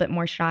a little bit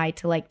more shy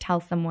to like tell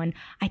someone,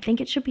 I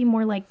think it should be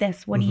more like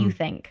this. What do you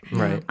think?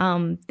 Right.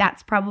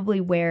 That's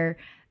probably where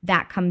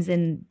that comes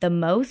in the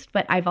most.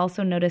 But I've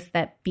also noticed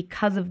that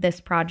because of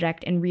this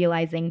project and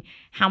realizing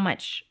how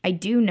much I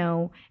do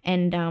know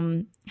and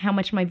how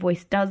much my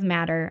voice does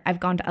matter,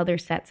 I've gone to other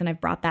sets and I've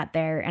brought that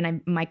there,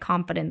 and my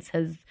confidence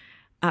has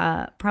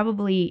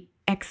probably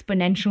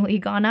exponentially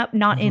gone up,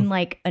 not in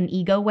like an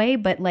ego way,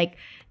 but like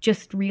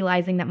just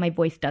realizing that my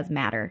voice does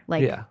matter.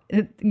 Like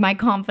my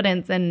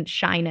confidence and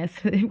shyness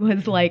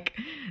was like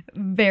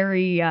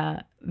very,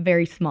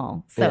 very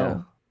small.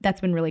 So that's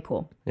been really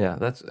cool. Yeah,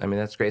 that's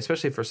great,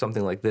 especially for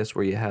something like this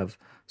where you have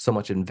so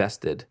much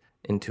invested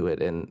into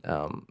it. And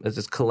as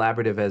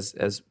collaborative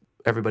as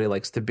everybody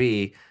likes to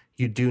be,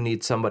 you do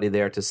need somebody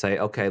there to say,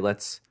 okay,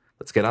 let's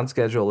get on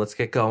schedule, let's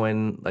get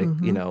going. Like,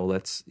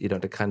 let's,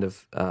 to kind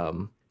of,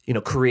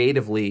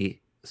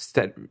 creatively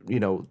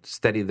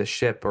steady the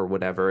ship or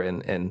whatever.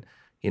 And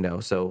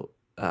so.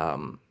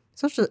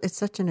 It's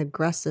such an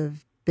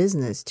aggressive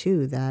business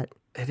too, that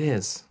it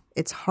is.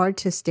 It's hard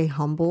to stay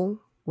humble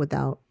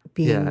without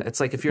being. It's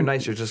like if you're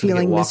nice, you're just going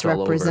to feeling get walked all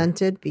over.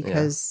 misrepresented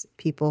because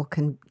people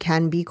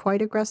can be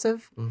quite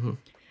aggressive,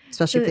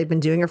 especially if they've been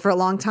doing it for a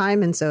long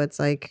time. And so it's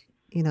like,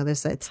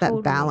 it's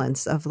that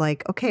balance of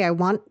like, okay, I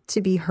want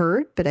to be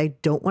heard, but I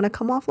don't want to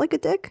come off like a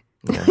dick.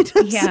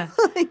 Yeah.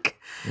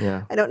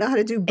 I don't know how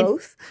to do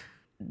both.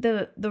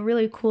 The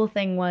really cool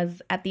thing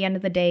was, at the end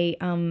of the day,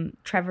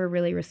 Trevor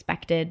really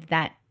respected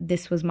that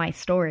this was my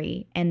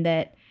story, and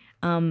that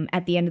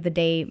at the end of the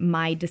day,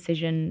 my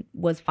decision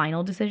was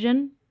final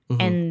decision.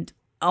 And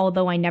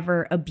although I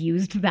never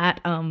abused that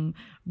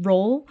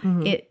role,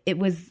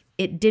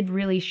 it did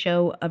really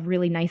show a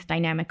really nice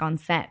dynamic on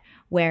set,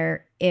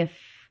 where if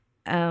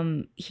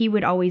he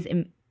would always,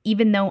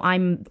 even though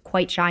I'm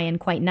quite shy and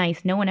quite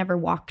nice, no one ever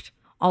walked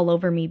all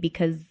over me,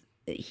 because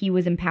he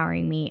was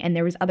empowering me and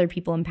there was other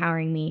people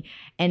empowering me.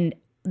 And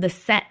the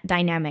set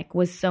dynamic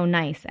was so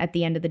nice at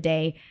the end of the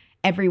day.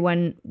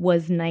 Everyone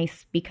was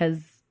nice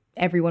because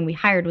everyone we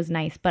hired was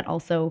nice, but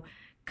also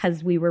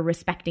because we were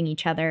respecting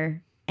each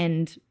other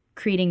and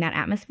creating that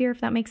atmosphere,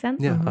 if that makes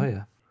sense. Yeah. Oh,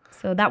 yeah.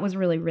 So that was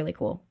really, really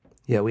cool.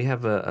 Yeah, we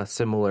have a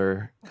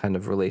similar kind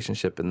of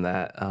relationship in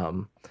that,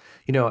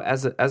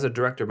 as a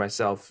director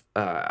myself,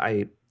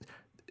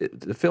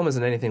 the film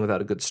isn't anything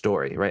without a good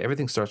story, right?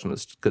 Everything starts from a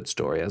good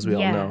story, as we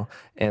all know.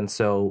 And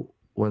so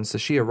when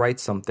Sashia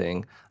writes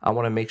something, I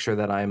want to make sure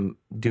that I'm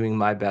doing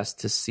my best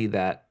to see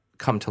that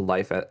come to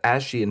life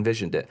as she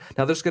envisioned it.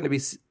 Now, there's going to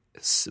be,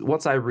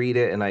 once I read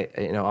it and I'm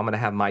going to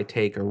have my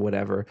take or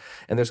whatever,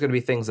 and there's going to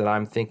be things that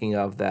I'm thinking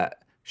of that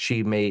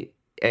she may,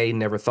 A,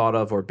 never thought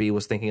of, or B,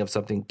 was thinking of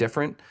something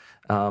different.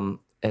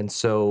 And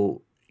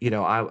so,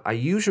 I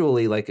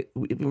usually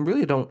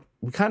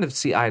we kind of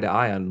see eye to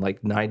eye on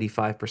like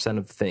 95%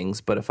 of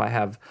things. But if I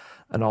have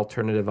an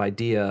alternative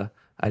idea,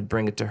 I'd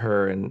bring it to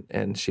her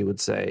and she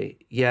would say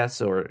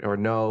yes or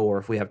no, or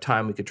if we have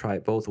time, we could try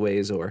it both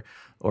ways or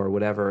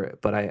whatever.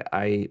 But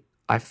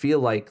I feel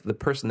like the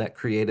person that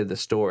created the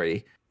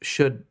story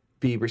should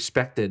be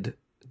respected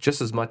just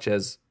as much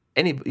as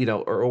any,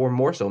 or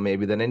more so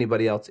maybe than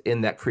anybody else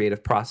in that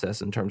creative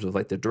process, in terms of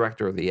like the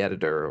director or the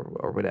editor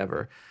or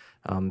whatever.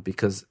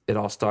 Because it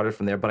all started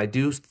from there. But I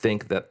do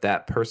think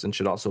that person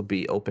should also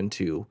be open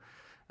to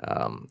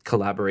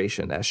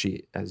collaboration, as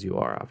you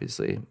are,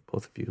 obviously,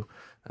 both of you.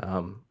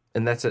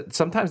 And that's it.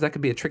 Sometimes that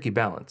could be a tricky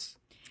balance.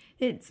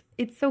 It's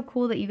so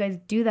cool that you guys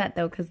do that,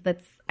 though, because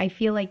I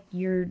feel like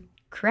you're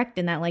correct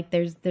in that. Like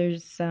there's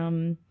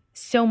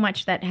so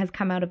much that has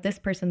come out of this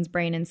person's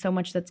brain and so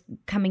much that's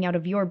coming out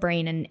of your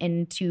brain,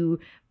 and to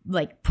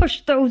like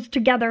push those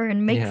together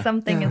and make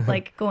something is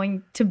like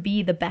going to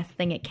be the best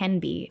thing it can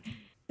be.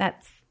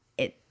 That's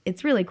it.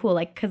 It's really cool.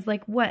 Like, cause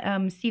like what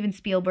Steven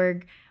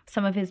Spielberg,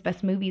 some of his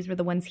best movies were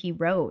the ones he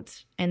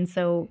wrote. And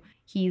so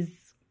he's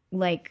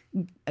like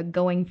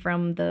going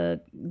from the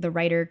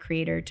writer,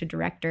 creator to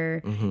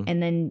director.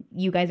 And then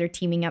you guys are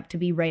teaming up to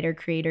be writer,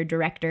 creator,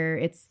 director.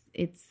 It's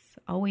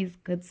always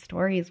good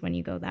stories when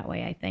you go that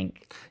way, I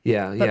think.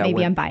 Yeah. But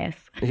maybe I'm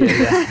biased.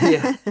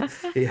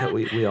 Yeah,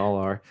 we all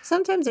are.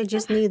 Sometimes I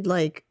just need,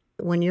 like,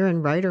 when you're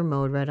in writer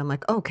mode, right? I'm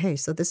like, okay,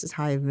 so this is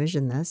how I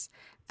envision this.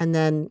 And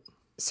then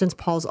since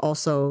Paul's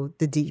also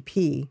the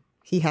DP,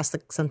 he has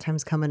to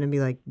sometimes come in and be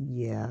like,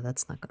 yeah,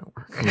 that's not going to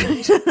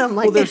work. I'm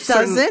like, it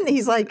doesn't.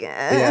 He's like,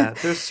 yeah,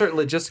 there's certain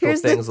logistical here's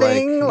things the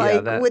thing,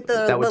 like with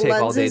that would the take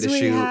all day lenses to we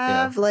shoot.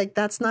 have, like,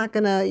 that's not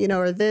going to,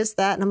 or this,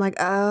 that. And I'm like,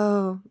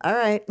 oh, all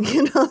right.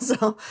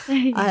 So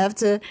I have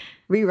to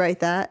rewrite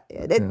that.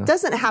 It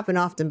doesn't happen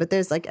often, but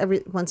there's like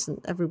every once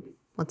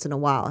in a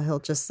while,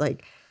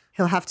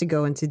 he'll have to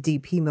go into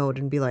DP mode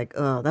and be like,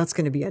 oh, that's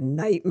going to be a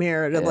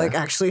nightmare to like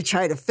actually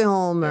try to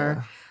film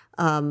or,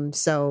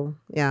 so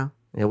yeah.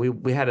 Yeah,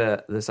 we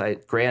had this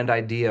grand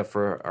idea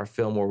for our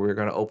film where we were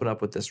going to open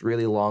up with this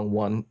really long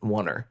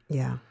oneer.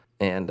 Yeah.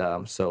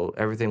 And so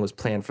everything was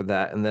planned for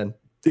that. And then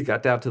it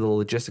got down to the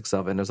logistics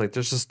of it. And it was like,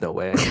 there's just no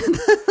way.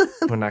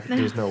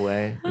 There's no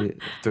way.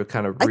 To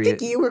kind of I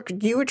think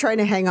you were trying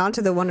to hang on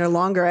to the oneer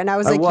longer. And I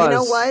was like, you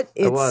know what?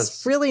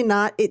 It's really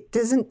not.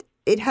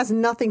 It has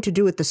nothing to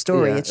do with the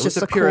story. Yeah, it's just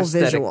a pure cool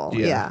aesthetic, visual.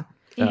 Yeah.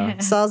 Yeah.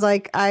 So I was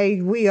like,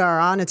 we are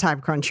on a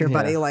time crunch here,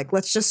 buddy. Like,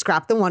 let's just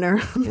scrap the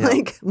oneer,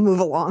 like move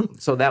along.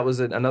 So that was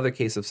another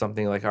case of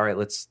something like, all right,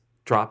 let's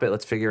drop it,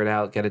 let's figure it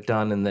out, get it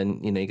done, and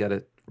then you got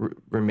to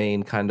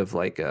remain kind of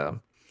like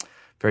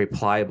very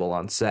pliable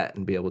on set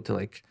and be able to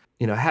like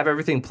have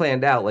everything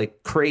planned out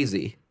like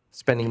crazy,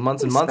 spending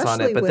months and months on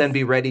it, but then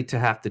be ready to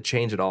have to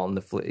change it all in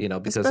the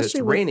because it's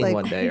raining like,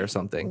 one day or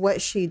something.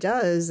 What she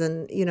does,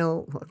 and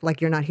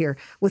like you're not here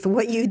with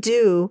what you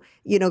do,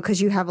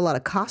 because you have a lot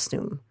of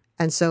costume.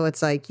 And so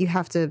it's like you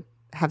have to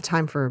have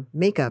time for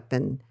makeup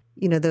and,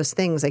 those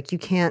things. Like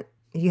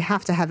you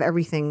have to have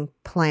everything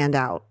planned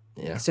out.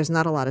 Yeah. Because there's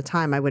not a lot of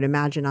time, I would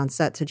imagine, on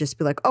set to just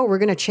be like, oh, we're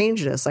going to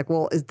change this. Like,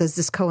 well, does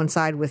this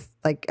coincide with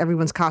like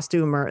everyone's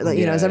costume or,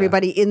 is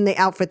everybody in the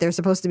outfit they're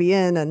supposed to be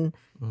in?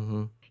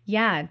 And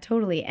yeah,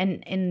 totally.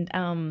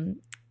 And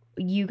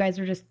you guys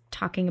were just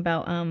talking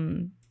about,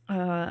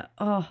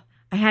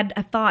 I had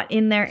a thought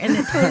in there and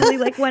it totally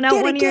like went out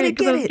one ear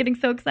because I was getting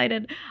so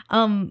excited.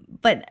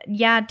 But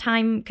yeah,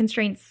 time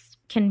constraints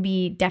can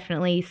be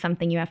definitely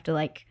something you have to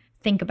like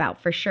think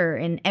about for sure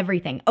in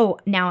everything. Oh,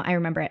 now I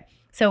remember it.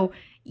 So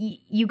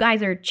you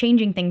guys are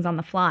changing things on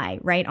the fly,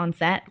 right, on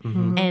set.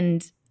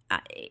 And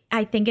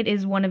I think it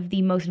is one of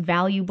the most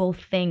valuable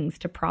things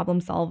to problem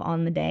solve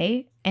on the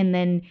day. And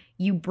then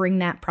you bring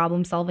that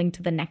problem solving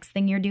to the next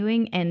thing you're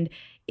doing. And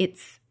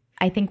it's,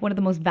 I think, one of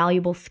the most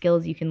valuable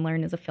skills you can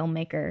learn as a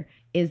filmmaker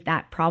is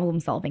that problem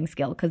solving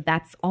skill, because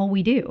that's all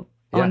we do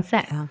on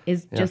set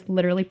is just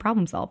literally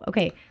problem solve.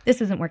 Okay,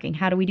 this isn't working.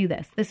 How do we do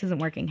this? This isn't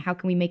working. How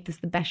can we make this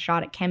the best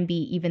shot it can be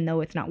even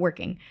though it's not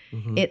working?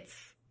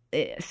 It's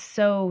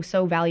so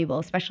valuable,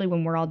 especially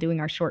when we're all doing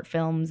our short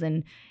films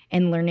and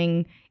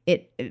learning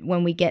it.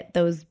 When we get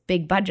those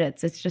big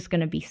budgets, it's just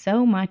going to be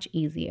so much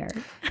easier.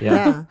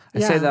 I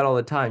say that all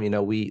the time.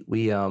 We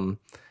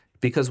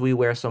because we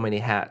wear so many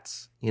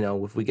hats,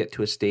 if we get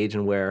to a stage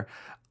and where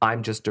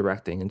I'm just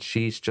directing and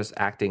she's just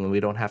acting and we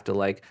don't have to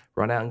like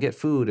run out and get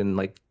food and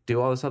like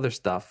do all this other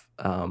stuff,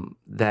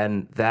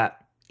 then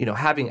that,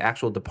 having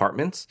actual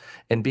departments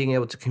and being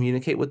able to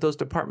communicate with those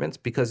departments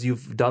because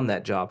you've done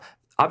that job,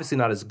 obviously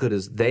not as good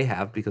as they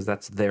have because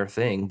that's their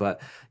thing,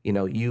 but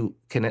you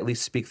can at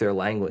least speak their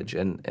language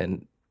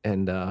and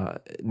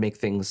make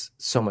things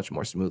so much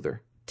more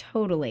smoother.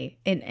 Totally.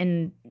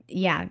 And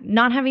yeah,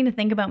 not having to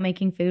think about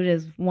making food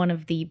is one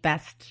of the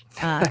best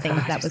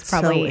things that was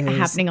probably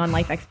happening on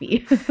Life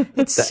XP.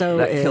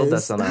 That killed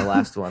us on our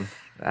last one.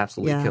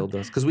 Absolutely killed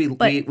us because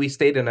we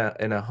stayed in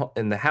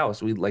the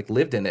house. We like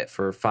lived in it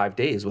for 5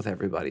 days with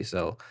everybody.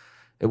 So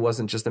it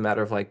wasn't just a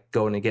matter of like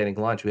going and getting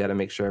lunch. We had to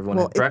make sure everyone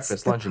had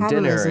breakfast, lunch, and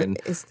dinner,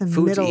 and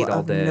food to eat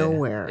all day.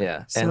 Nowhere.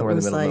 Yeah, so and we're in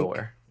the middle of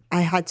nowhere.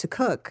 I had to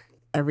cook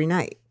every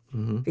night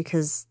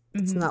because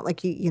it's not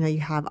like you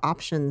have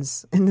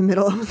options in the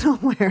middle of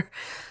nowhere.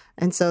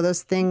 And so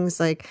those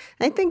things, like,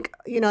 I think,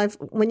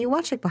 when you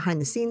watch like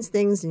behind the scenes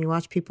things and you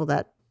watch people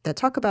that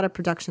talk about a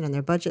production and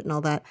their budget and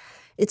all that,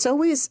 it's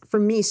always, for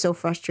me, so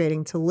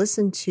frustrating to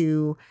listen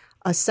to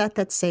a set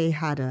that, say,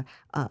 had a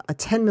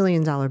 $10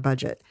 million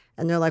budget.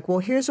 And they're like, well,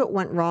 here's what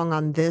went wrong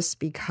on this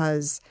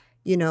because,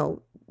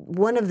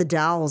 one of the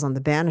dowels on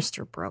the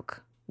banister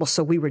broke. Well,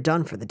 so we were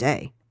done for the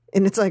day.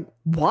 And it's like,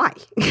 why?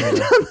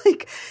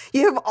 Like,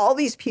 you have all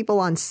these people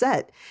on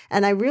set.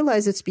 And I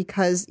realize it's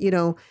because,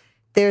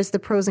 there's the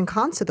pros and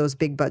cons to those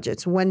big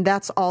budgets. When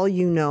that's all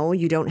you know,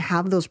 you don't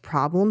have those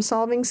problem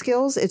solving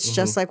skills. It's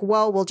just like,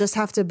 well, we'll just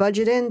have to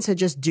budget in to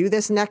just do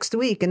this next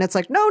week. And it's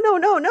like, no.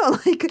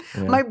 Like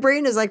my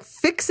brain is like,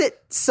 fix it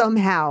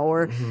somehow.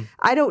 Or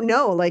I don't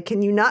know, like,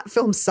 can you not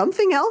film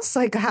something else?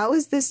 Like, how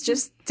is this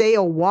just day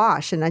a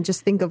wash? And I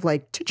just think of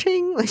like,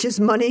 cha-ching, like just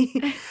money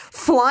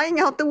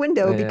flying out the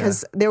window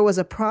because there was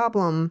a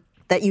problem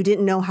that you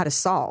didn't know how to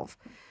solve.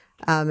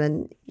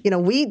 And, you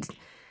know,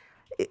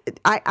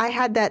 I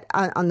had that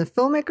on the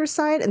filmmaker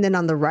side, and then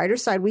on the writer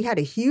side, we had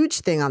a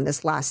huge thing on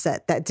this last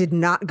set that did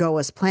not go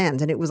as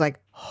planned, and it was like,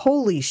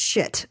 holy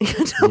shit!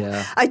 You know?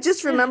 Yeah. I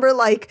just remember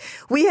like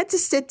we had to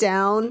sit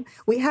down.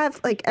 We have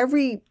like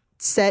every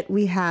set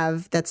we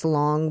have that's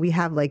long, we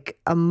have like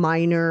a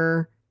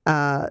minor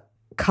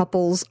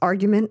couples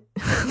argument.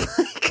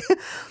 Like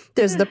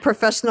there's the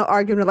professional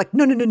argument, like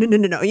no.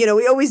 You know,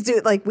 we always do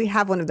it. Like we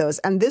have one of those,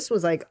 and this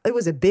was like it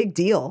was a big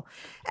deal,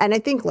 and I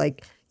think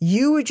like.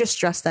 You were just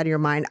stressed out of your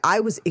mind. I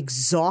was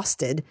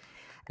exhausted.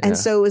 And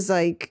so it was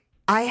like,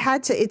 I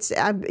had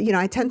to, you know,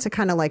 I tend to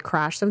kind of like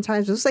crash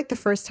sometimes. It was like the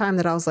first time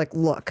that I was like,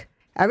 look,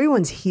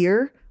 everyone's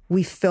here.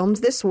 We filmed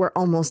this. We're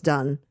almost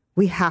done.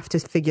 We have to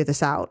figure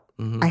this out.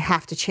 I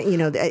have to change, you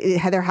know,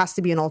 there has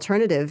to be an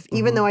alternative.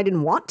 Even though I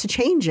didn't want to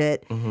change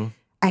it,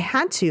 I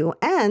had to.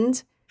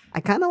 And I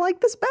kind of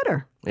like this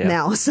better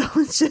now. So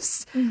it's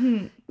just,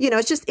 you know,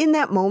 it's just in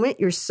that moment,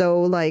 you're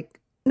so like,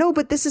 no,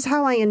 but this is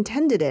how I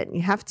intended it.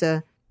 You have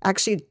to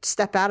actually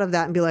step out of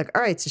that and be like,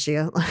 all right,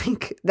 Sashia,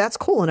 like that's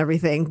cool and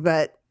everything,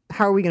 but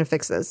how are we going to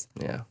fix this?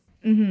 Yeah.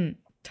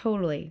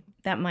 Totally.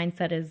 That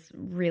mindset is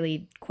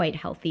really quite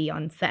healthy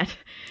on set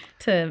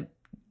to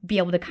be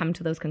able to come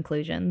to those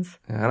conclusions.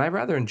 And I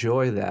rather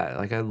enjoy that.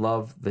 Like I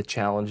love the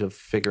challenge of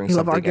figuring You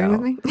love something arguing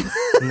out. with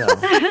me? No.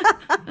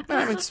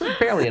 I mean, it's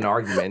barely an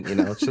argument, you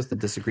know, it's just a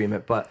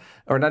disagreement,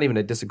 or not even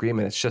a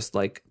disagreement. It's just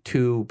like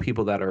two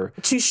people that are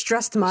Two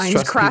stressed minds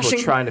people crashing.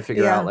 trying to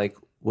figure out like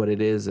what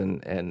it is.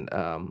 And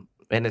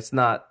it's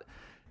not,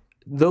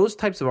 those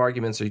types of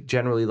arguments are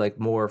generally like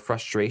more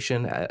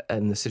frustration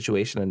in the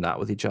situation and not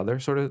with each other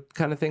sort of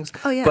kind of things.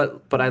 Oh, yeah.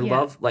 But I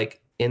love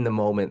like in the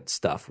moment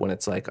stuff when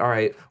it's like, all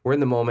right, we're in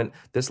the moment.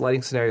 This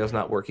lighting scenario is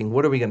not working.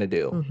 What are we going to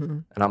do?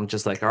 And I'm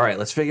just like, all right,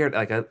 let's figure it.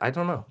 Like, I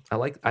don't know. I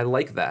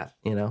like that,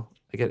 you know,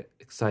 I get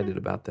excited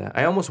about that.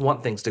 I almost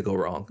want things to go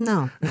wrong.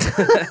 No.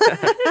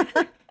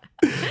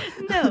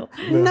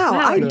 No,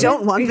 I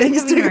don't want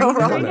things to go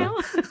wrong. Right now?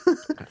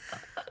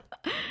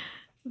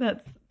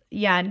 That's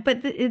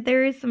but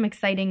there is some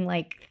exciting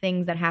like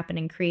things that happen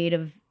in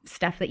creative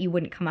stuff that you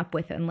wouldn't come up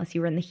with unless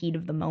you were in the heat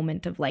of the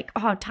moment of like,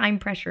 oh, time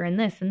pressure and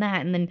this and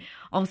that, and then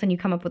all of a sudden you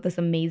come up with this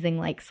amazing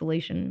like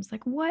solution. It's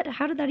like, what?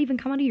 How did that even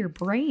come out of your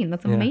brain?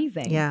 That's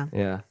amazing.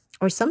 Yeah.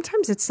 Or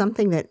sometimes it's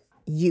something that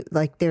you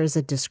like. There's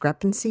a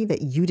discrepancy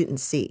that you didn't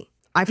see.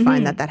 I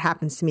find that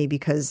happens to me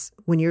because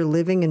when you're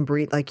living and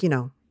breathe, like, you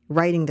know,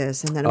 writing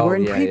this and then we're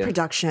in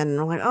pre-production and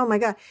we're like, oh my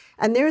God,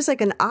 and there's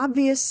like an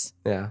obvious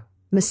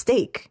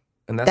mistake.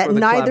 And that's that where the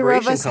neither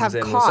of collaboration us comes have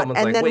in, caught. someone's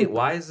And like, then, wait,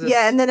 why is this?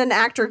 Yeah, and then an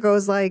actor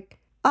goes like,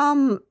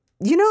 you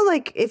know,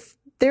 like if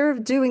they're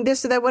doing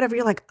this or that, whatever,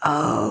 you're like,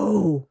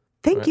 oh,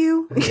 thank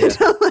you. You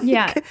know,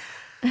 like,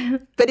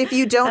 but if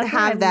you don't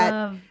have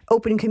that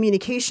open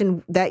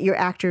communication that your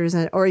actors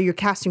or your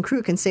cast and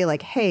crew can say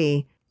like,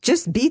 hey,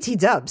 just BT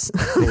dubs.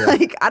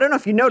 Like, I don't know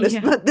if you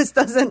noticed, but this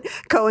doesn't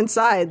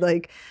coincide.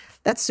 Like,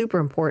 that's super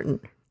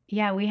important.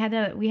 Yeah, we had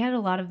a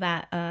lot of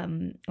that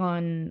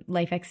on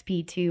Life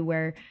XP too,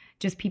 where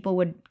just people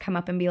would come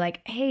up and be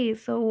like, "Hey,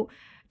 so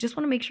just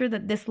want to make sure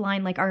that this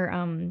line, like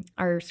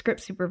our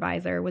script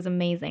supervisor was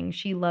amazing.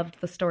 She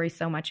loved the story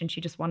so much, and she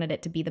just wanted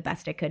it to be the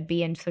best it could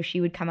be. And so she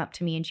would come up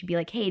to me and she'd be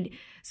like, "Hey,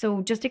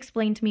 so just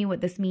explain to me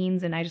what this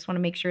means, and I just want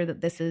to make sure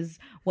that this is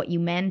what you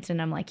meant."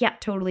 And I'm like, "Yeah,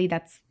 totally.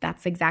 That's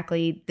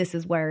exactly. This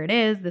is where it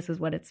is. This is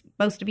what it's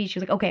supposed to be."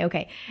 She's like,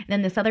 "Okay." And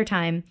then this other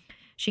time,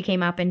 she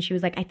came up and she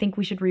was like, "I think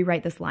we should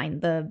rewrite this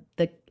line. The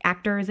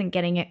actor isn't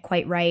getting it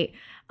quite right,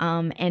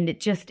 and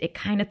it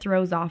kind of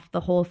throws off the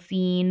whole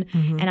scene."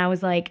 And I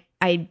was like,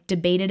 I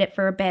debated it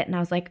for a bit, and I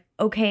was like,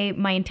 "Okay,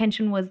 my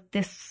intention was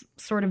this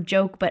sort of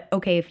joke, but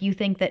okay, if you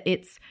think that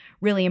it's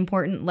really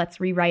important,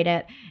 let's rewrite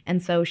it."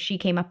 And so she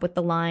came up with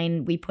the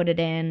line, we put it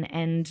in,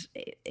 and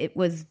it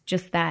was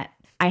just that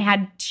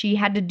she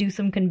had to do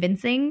some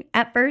convincing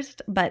at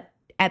first, but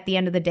at the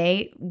end of the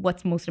day,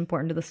 what's most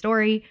important to the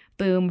story?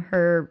 Boom,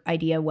 her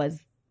idea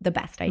was the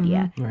best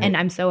idea. Right.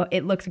 And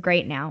it looks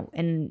great now.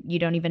 And you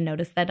don't even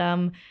notice that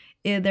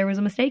there was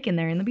a mistake in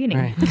there in the beginning.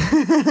 Right.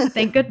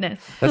 Thank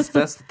goodness.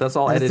 That's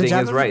all editing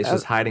is, right? It's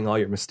just hiding all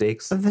your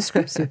mistakes. Of the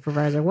script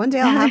supervisor. One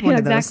day I'll have one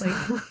of those.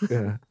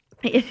 Yeah.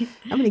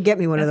 I'm going to get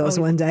me one of those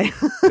one day.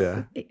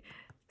 Yeah.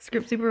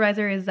 Script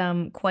supervisor is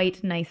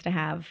quite nice to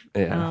have,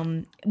 Yeah.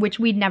 Which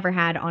we'd never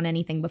had on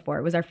anything before.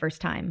 It was our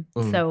first time.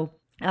 So...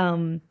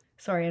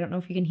 sorry, I don't know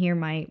if you can hear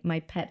my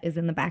pet is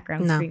in the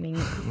background screaming.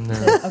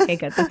 No. Okay,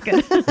 good. That's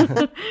good.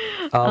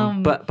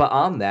 But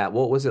on that,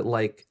 what was it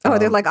like?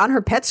 They're like on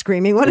her pet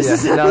screaming. What is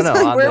this? No.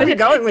 Like, where are we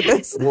going with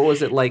this? What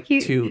was it like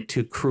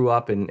to crew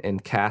up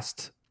and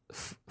cast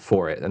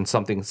for it, and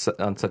something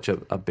on such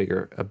a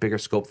bigger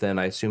scope than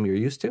I assume you're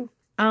used to?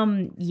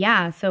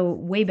 Yeah, so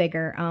way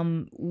bigger.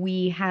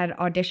 We had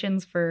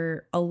auditions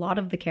for a lot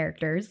of the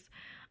characters.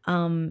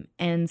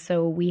 And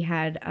so we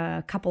had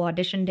a couple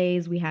audition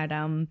days. We had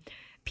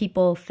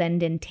people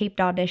send in taped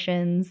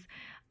auditions.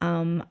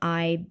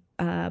 I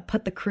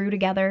put the crew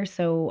together,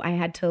 so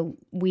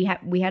we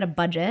had a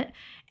budget,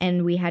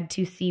 and we had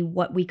to see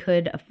what we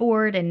could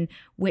afford and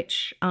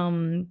which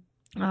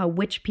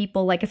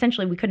people, like,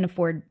 essentially we couldn't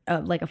afford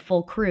like a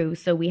full crew,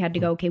 so we had to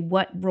go, okay,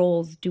 what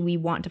roles do we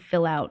want to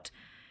fill out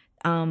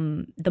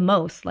the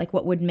most? Like,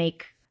 what would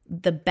make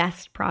the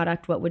best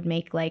product? What would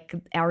make like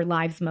our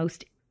lives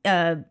most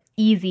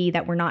easy,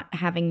 that we're not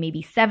having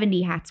maybe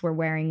 70 hats we're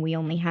wearing, we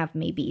only have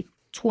maybe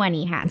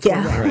 20 hats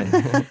we're wearing.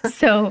 Right.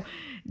 So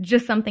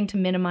just something to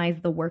minimize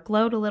the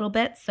workload a little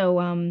bit.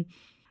 So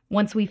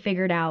once we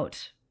figured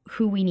out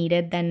who we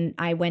needed, then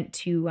I went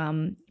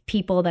to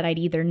people that I'd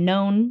either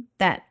known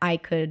that I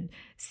could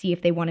see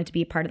if they wanted to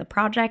be a part of the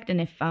project, and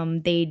if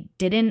they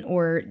didn't,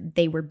 or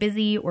they were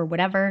busy or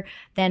whatever,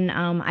 then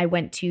I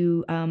went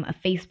to a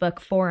Facebook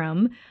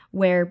forum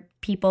where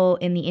people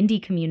in the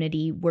indie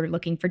community were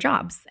looking for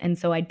jobs. And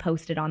so I'd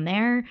post it on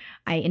there.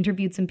 I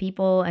interviewed some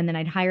people, and then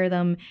I'd hire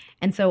them.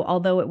 And so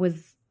although it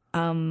was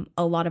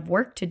a lot of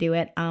work to do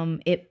it,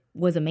 it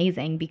was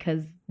amazing,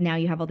 because now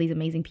you have all these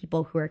amazing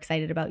people who are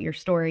excited about your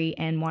story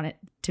and want it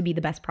to be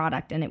the best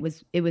product. And it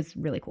was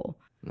really cool.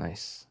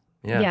 Nice.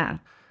 Yeah.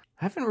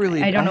 I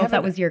don't know if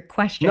that was your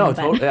question. No,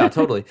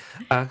 totally.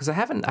 Because I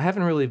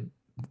haven't really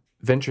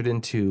ventured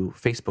into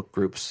Facebook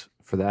groups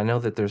for that. I know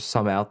that there's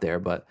some out there,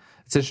 but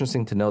it's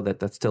interesting to know that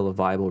that's still a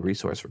viable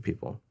resource for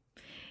people.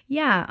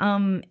 Yeah,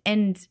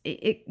 and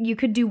you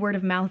could do word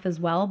of mouth as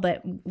well,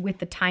 but with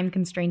the time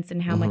constraints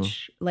and how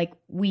much, like,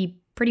 we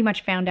pretty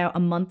much found out a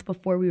month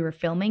before we were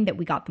filming that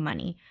we got the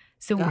money.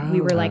 So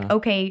we were like,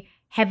 okay,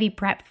 heavy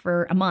prep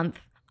for a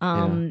month,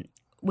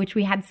 which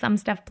we had some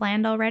stuff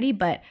planned already,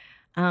 but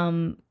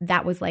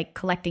that was like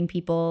collecting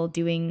people,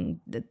 doing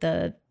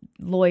the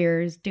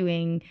lawyers,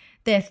 doing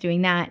this,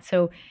 doing that.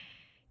 So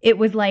it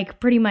was like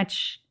pretty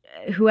much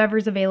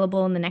whoever's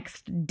available in the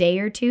next day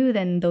or two,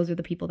 then those are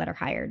the people that are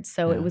hired.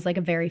 So it was like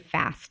a very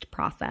fast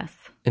process.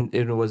 And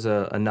it was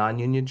a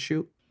non-union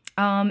shoot?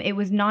 It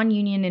was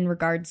non-union in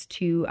regards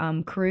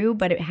to crew,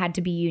 but it had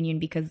to be union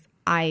because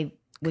I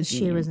was She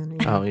union. was in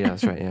it. Oh, yeah,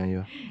 that's right. Yeah,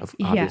 you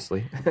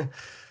obviously.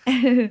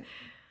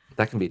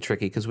 That can be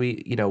tricky because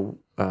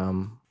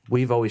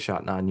we've always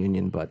shot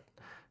non-union, but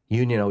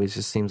union always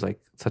just seems like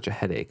such a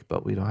headache,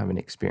 but we don't have any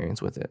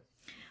experience with it.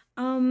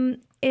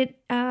 It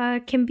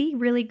can be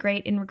really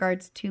great in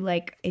regards to,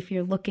 like, if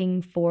you're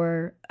looking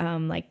for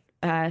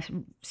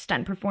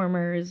stunt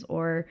performers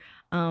or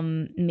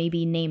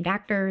maybe named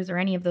actors or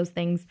any of those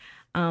things.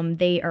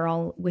 They are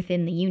all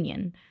within the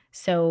union.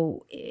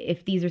 So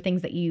if these are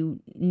things that you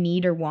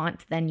need or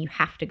want, then you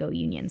have to go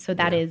union. So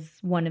that is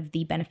one of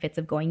the benefits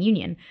of going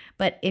union.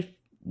 But if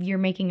you're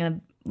making a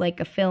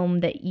film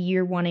that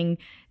you're wanting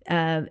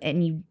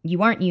and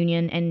you aren't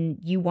union and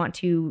you want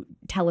to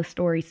tell a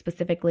story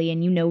specifically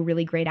and you know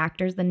really great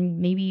actors,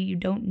 then maybe you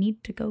don't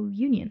need to go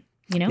union,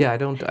 you know? Yeah, I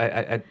don't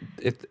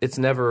it's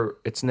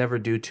never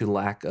due to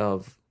lack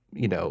of,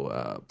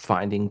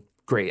 finding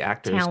great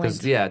actors, because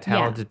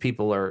talented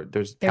people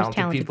there's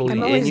talented people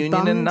in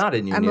union and not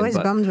in union. I'm always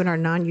bummed when our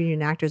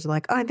non-union actors are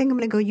like, oh, I think I'm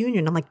going to go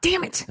union. I'm like,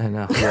 damn it. I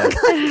know.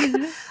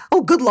 Yeah.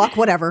 Oh, good luck,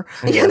 whatever.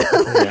 Yeah.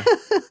 Yeah.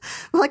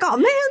 I'm like, oh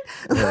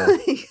man.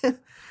 Yeah.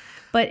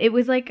 But it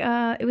was like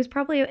it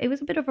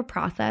was a bit of a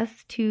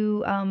process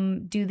to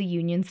do the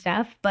union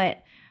stuff,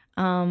 but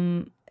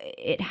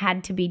it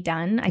had to be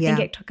done. I think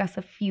it took us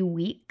a few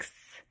weeks,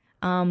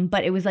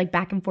 but it was like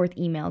back and forth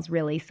emails,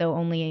 really. So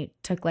only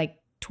took like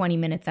 20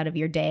 minutes out of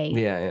your day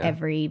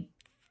every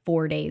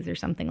 4 days or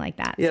something like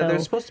that. Yeah, so, they're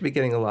supposed to be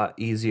getting a lot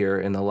easier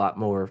and a lot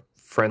more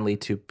friendly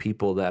to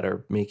people that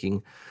are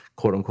making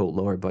quote unquote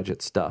lower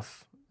budget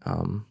stuff.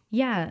 Than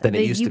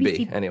it used to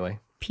be anyway.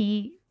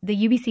 The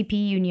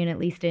UBCP union, at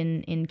least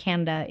in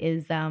Canada,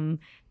 is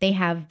they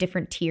have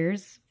different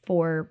tiers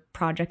for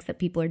projects that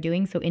people are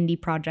doing. So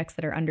indie projects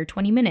that are under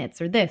 20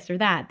 minutes or this or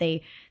that,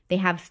 they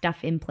have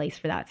stuff in place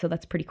for that. So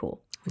that's pretty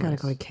cool. I gotta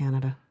go to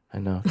Canada. I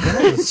know.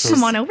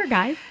 Come on over,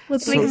 guys.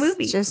 Let's make a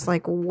movie. It's just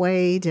like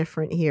way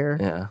different here.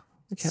 Yeah.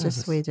 It's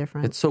just way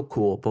different. It's so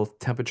cool, both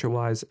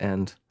temperature-wise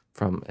and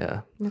from,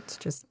 It's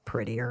just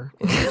prettier.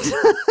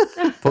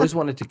 I've always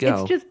wanted to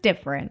go. It's just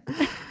different.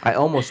 I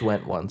almost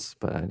went once,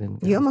 but I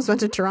didn't go. You almost went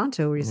to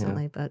Toronto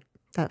recently, but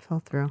that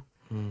fell through.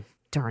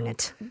 Darn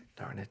it.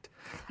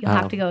 You'll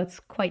have to go. It's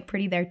quite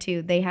pretty there,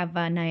 too. They have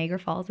Niagara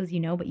Falls, as you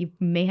know, but you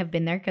may have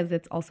been there because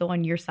it's also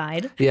on your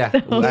side. Yeah.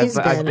 So.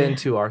 I've been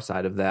to our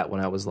side of that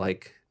when I was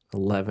like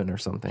 11 or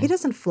something. He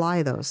doesn't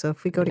fly, though. So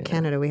if we go to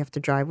Canada, we have to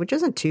drive, which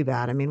isn't too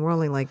bad. I mean, we're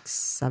only like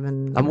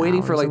 7 I'm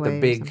waiting for like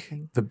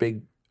the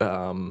big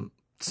something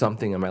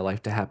something in my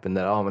life to happen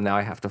that, now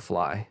I have to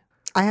fly.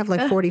 I have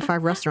like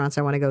 45 restaurants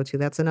I want to go to.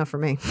 That's enough for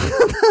me.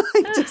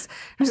 I'm just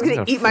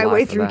going to eat my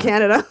way through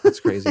Canada. That's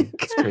crazy.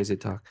 It's crazy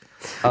talk.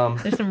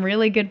 There's some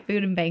really good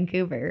food in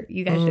Vancouver.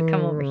 You guys should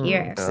come over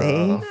here.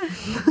 See?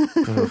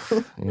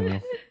 You know.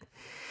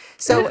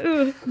 So,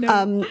 Ooh,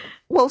 no.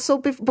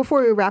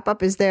 before we wrap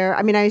up, is there,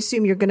 I mean, I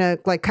assume you're going to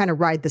like kind of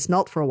ride this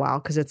melt for a while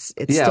because it's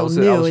still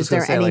new. Is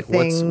there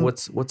anything? Like,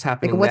 what's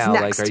happening what's now?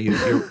 next? Like,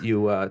 are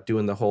you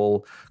doing the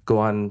whole go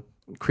on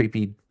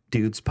creepy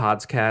dudes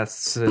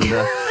podcasts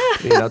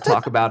and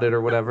talk about it or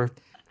whatever?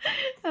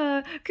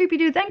 Creepy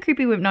dudes and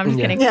creepy women. No, I'm just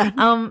kidding. Yeah.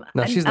 No,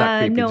 she's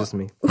not creepy, no. just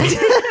me.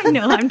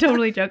 No, I'm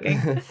totally joking.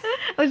 I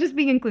was just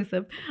being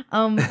inclusive.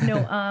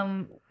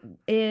 Right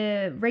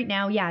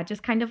now, yeah,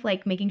 just kind of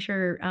like making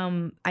sure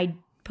I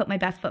put my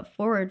best foot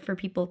forward for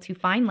people to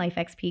find Life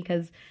XP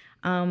because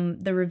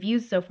the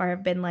reviews so far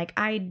have been like,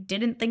 I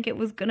didn't think it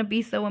was going to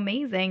be so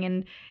amazing.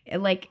 And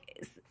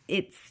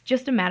it's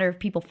just a matter of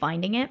people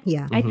finding it,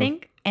 Yeah. I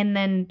think. And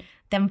then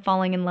them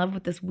falling in love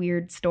with this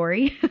weird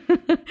story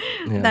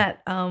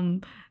that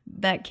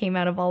came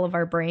out of all of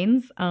our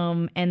brains.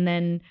 And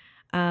then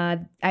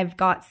I've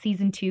got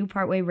season 2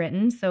 partway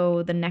written.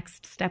 So the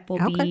next step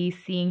will be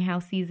seeing how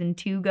season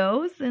 2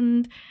 goes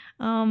and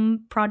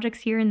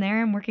projects here and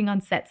there. I'm working on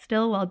set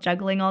still while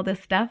juggling all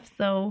this stuff.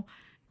 So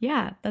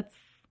yeah, that's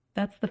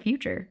the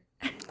future.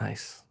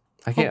 Nice.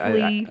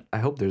 Hopefully- I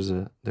hope there's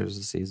a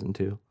season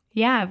 2.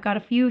 Yeah, I've got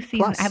a few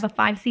seasons. Plus. I have a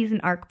 5-season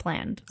arc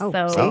planned. Oh,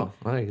 so see? Oh,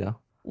 well, there you go.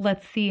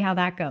 let's see how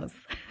that goes.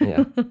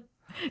 Yeah.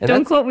 And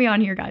Don't quote me on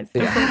here, guys.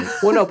 Don't quote me. Yeah.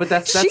 Well, no, but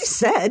that's She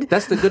said.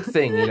 that's the good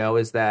thing,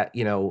 is that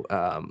you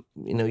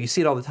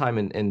see it all the time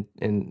in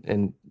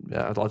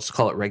I'll just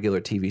call it regular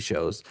TV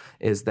shows.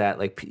 Is that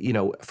like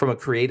from a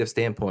creative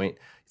standpoint,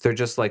 they're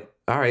just like,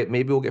 all right,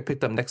 maybe we'll get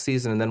picked up next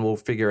season and then we'll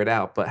figure it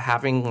out. But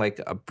having like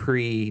a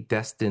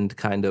predestined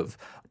kind of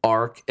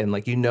arc and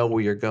like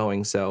where you're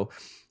going, so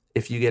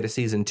if you get a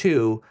season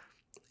 2.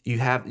 You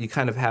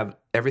kind of have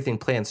everything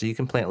planned, so you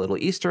can plant little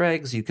Easter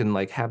eggs. You can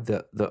like have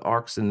the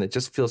arcs, and it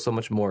just feels so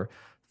much more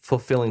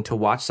fulfilling to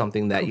watch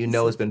something that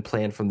has been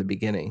planned from the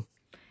beginning.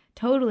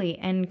 Totally.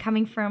 And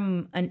coming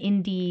from an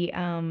indie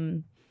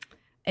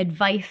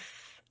advice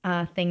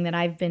thing that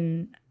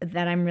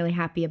I'm really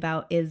happy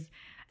about is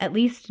at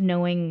least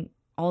knowing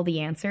all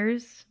the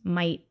answers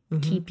might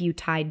keep you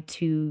tied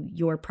to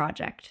your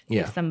project.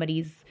 Yeah. If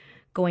somebody's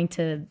going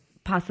to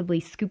possibly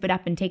scoop it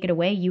up and take it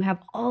away, you have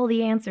all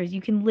the answers.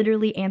 You can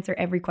literally answer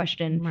every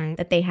question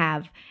that they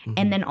have.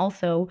 And then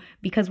also,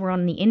 because we're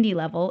on the indie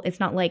level, it's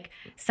not like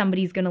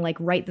somebody's going to like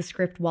write the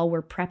script while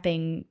we're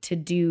prepping to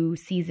do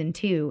season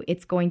 2.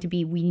 It's going to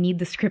be, we need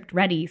the script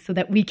ready so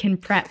that we can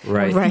prep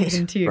for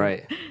season 2.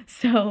 Right.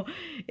 So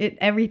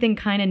everything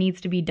kind of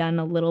needs to be done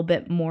a little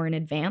bit more in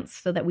advance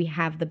so that we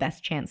have the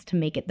best chance to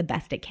make it the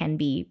best it can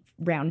be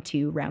round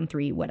 2, round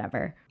 3,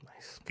 whatever.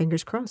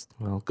 Fingers crossed.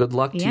 Well, good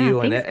luck to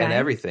you and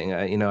everything.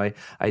 I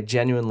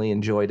genuinely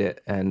enjoyed it,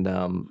 and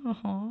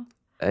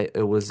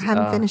it was. I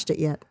haven't finished it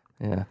yet.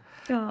 Yeah.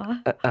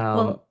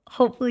 Well,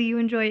 hopefully you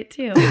enjoy it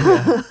too.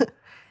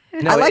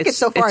 No, I like it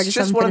so far. It's I just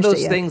just haven't one of finished those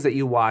it yet. things that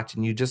you watch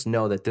and you just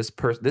know that this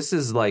person. This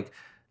is like,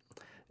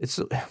 it's.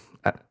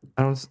 I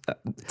don't.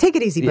 Take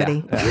it easy,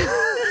 buddy. Yeah.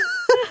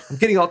 I'm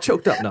getting all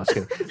choked up. No, just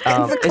kidding.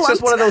 It's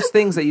just one of those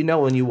things that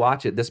when you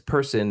watch it, this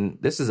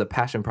is a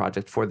passion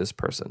project for this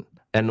person.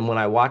 And when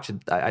I watch it,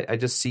 I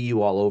just see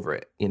you all over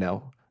it,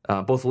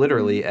 both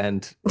literally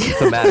and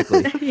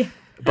thematically. Yeah.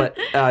 But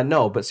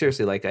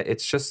seriously, like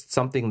it's just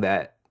something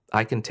that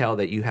I can tell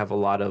that you have a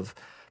lot of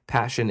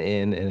passion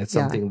in, and it's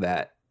something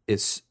that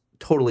is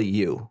totally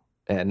you.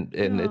 And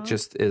it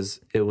just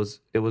is. It was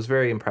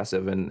very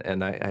impressive,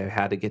 and I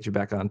had to get you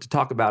back on to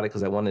talk about it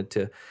because I wanted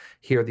to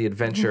hear the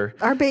adventure.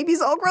 Our babies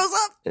all grows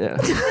up. Yeah.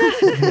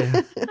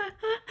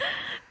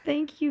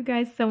 Thank you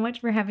guys so much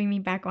for having me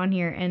back on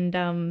here.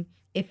 And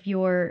if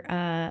your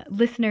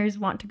listeners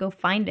want to go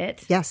find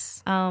it,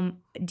 Yes.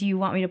 do you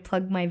want me to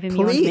plug my Vimeo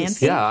on Please. demand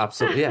page? Yeah,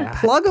 absolutely. Yeah.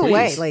 Plug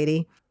away, Please.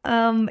 lady.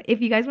 If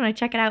you guys want to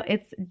check it out,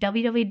 it's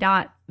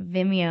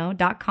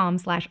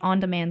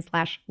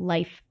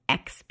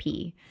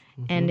www.vimeo.com/on-demand/lifexp.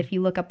 And if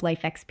you look up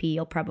Life XP,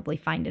 you'll probably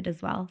find it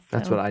as well. So.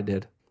 That's what I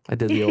did. I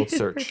did the old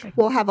search.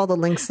 We'll have all the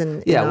links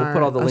in Yeah, our, we'll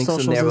put all the our links in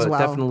socials there, as but well.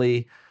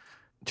 definitely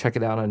check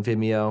it out on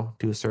Vimeo.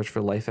 Do a search for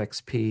Life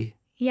XP.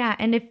 Yeah,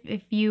 and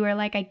if you are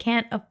like, I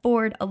can't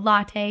afford a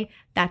latte,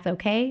 that's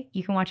okay.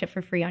 You can watch it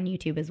for free on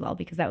YouTube as well,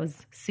 because that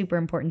was super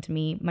important to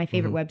me. My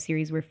favorite web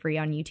series were free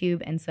on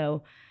YouTube, and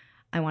so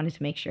I wanted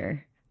to make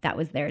sure that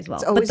was there as well.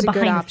 It's always but the a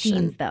good behind option. the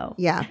scenes, though.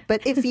 Yeah,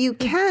 but if you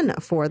can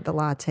afford the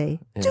latte,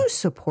 do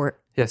support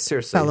Yeah,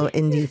 seriously. fellow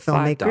indie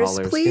 $5.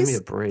 filmmakers, please. Give me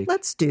a break.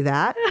 Let's do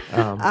that.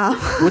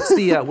 What's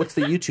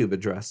the YouTube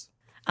address?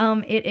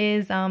 It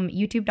is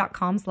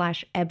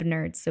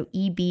youtube.com/ebnerds, so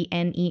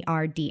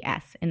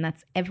EBNERDS, and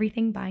that's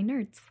Everything by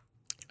Nerds.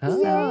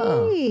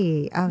 Oh.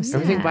 Yay. Oh, so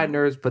Everything by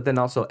Nerds, but then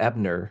also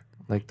Ebner.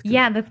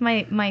 Yeah, that's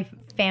my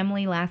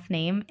family last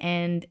name,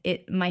 and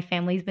my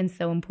family's been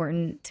so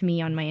important to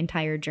me on my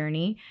entire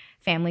journey.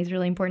 family is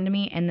really important to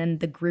me. And then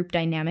the group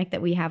dynamic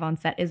that we have on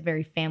set is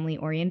very family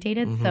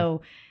orientated. Mm-hmm.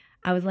 So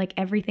I was like,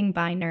 everything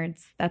by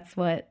nerds. That's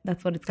what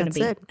it's going to That's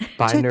be. it.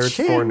 By nerds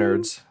Cha-ching. for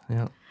nerds.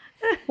 Yeah.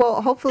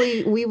 Well,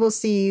 hopefully we will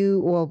see you.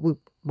 Well,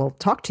 we'll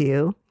talk to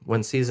you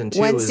When season 2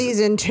 when is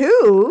season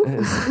 2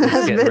 is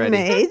has getting been ready.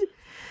 made.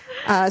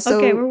 So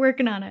Okay, we're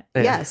working on it.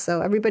 yeah.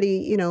 So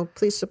everybody,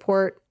 please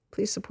support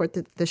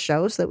the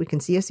show so that we can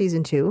see a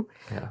season 2,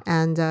 Yeah.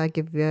 and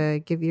give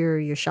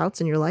your shouts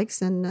and your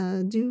likes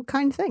and do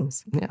kind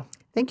things. Yeah.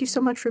 Thank you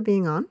so much for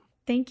being on.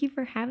 Thank you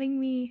for having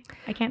me.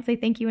 I can't say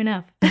thank you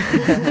enough.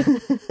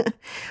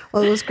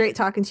 Well, it was great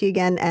talking to you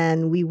again,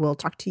 and we will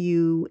talk to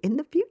you in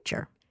the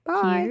future.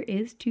 Bye. Here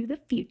is to the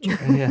future.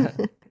 Yeah.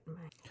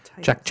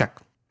 Check.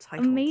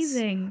 Titles.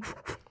 Amazing.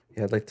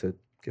 Yeah, I'd like to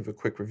give a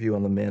quick review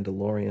on The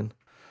Mandalorian.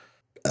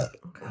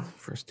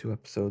 First 2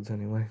 episodes,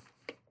 anyway.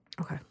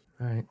 Okay.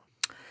 All right.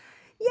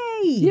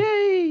 Yay!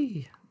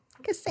 Yay!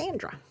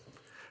 Cassandra.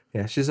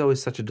 Yeah, she's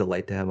always such a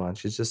delight to have on.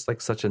 She's just like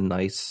such a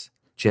nice,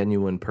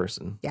 genuine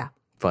person. Yeah.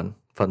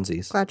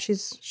 Funsies. Glad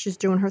she's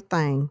doing her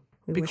thing.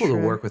 We Be wish cool to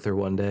her- work with her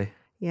one day.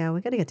 Yeah,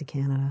 we got to get to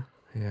Canada.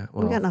 Yeah.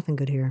 We Well, got nothing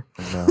good here.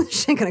 I know.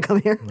 She ain't gonna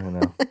come here. I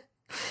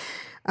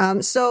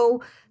know.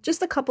 So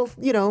just a couple,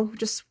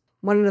 just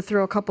wanted to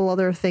throw a couple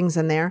other things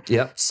in there.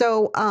 Yep.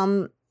 So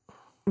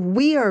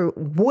we are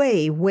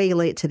way, way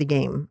late to the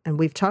game, and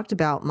we've talked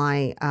about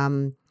my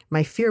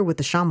fear with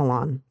the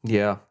Shyamalan.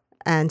 Yeah.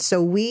 And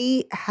so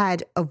we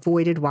had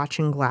avoided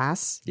watching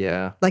Glass,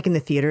 Yeah. like in the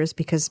theaters,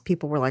 because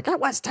people were like,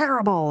 that was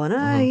terrible.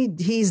 And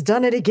he's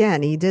done it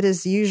again. He did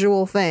his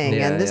usual thing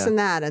Yeah, and this yeah. and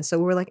that. And so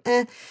we were like,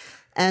 eh.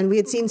 And we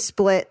had seen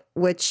Split,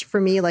 which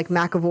for me, like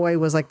McAvoy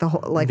was like the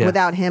whole, like Yeah.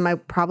 without him, I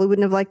probably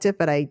wouldn't have liked it,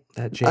 but I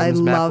That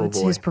loved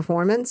McAvoy. his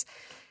performance.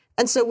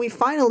 And so we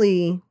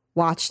finally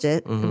watched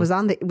it. Mm-hmm.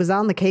 It was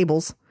on the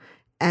cables,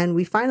 and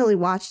we finally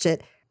watched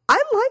it.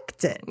 I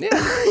liked it. Yeah.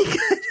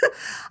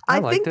 I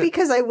liked think it.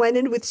 because I went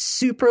in with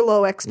super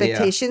low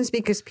expectations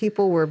because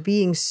people were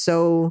being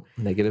so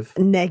Negative.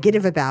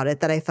 negative about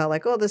it that I felt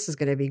like, oh, this is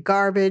going to be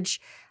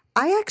garbage.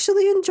 I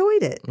actually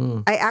enjoyed it.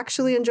 Mm. I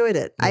actually enjoyed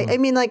it. I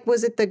mean, like,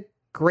 was it the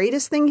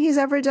greatest thing he's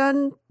ever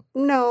done?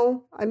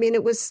 No. I mean,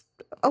 it was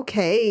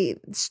okay.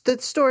 The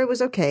story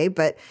was okay,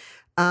 but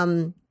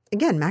again,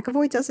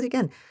 McAvoy does it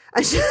again.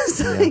 I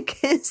just like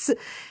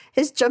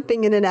his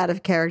jumping in and out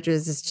of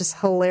characters is just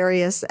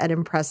hilarious and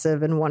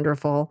impressive and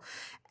wonderful.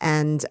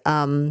 And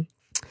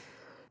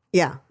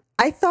yeah,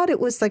 I thought it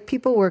was like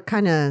people were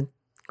kind of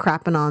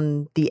crapping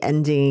on the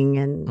ending,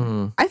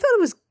 and I thought it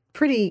was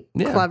pretty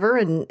clever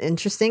and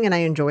interesting, and I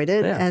enjoyed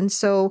it. Yeah. And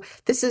so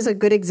this is a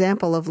good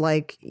example of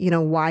like,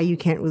 why you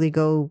can't really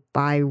go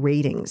by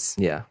ratings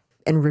Yeah.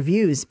 and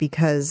reviews,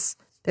 because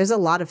there's a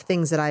lot of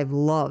things that I've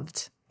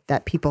loved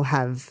that people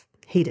have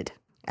hated.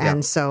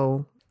 And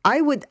so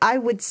I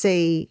would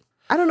say,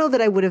 I don't know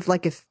that I would have,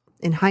 like, if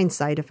in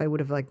hindsight, if I would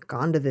have like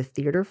gone to the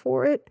theater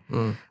for it,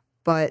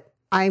 but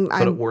I'm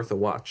worth a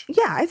watch.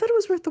 yeah, I thought it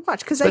was worth the watch,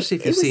 because Especially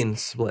if you've seen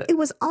Split. it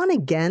was on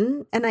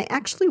again, and I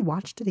actually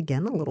watched it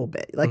again a little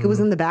bit. Like it was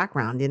in the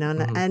background,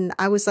 and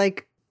I was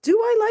like, yeah,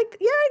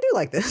 I do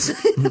like this. Do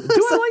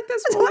I like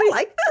this Do I movie?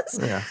 like this?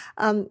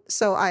 Yeah.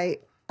 So I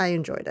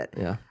enjoyed it.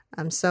 Yeah.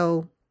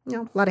 So,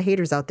 a lot of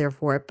haters out there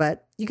for it,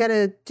 but you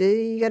gotta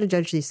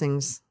judge these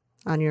things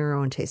on your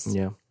own taste.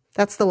 Yeah.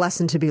 That's the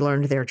lesson to be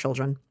learned there,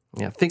 children.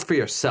 Yeah. Think for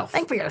yourself.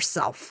 Think for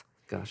yourself.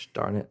 Gosh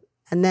darn it.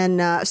 And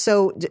then,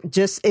 so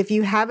just if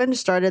you haven't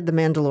started The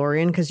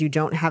Mandalorian because you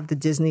don't have the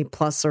Disney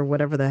Plus or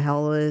whatever the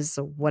hell it is,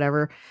 or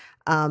whatever,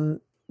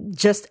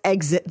 just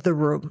exit the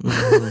room.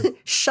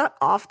 Shut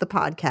off the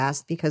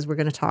podcast, because we're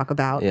going to talk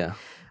about Yeah.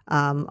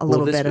 a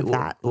little bit of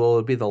that. Well,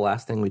 it'll be the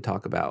last thing we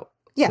talk about.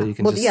 Yeah. So you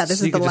can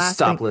This is the last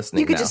stop thing. listening.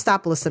 You could now. just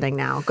stop listening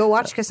now. Go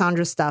watch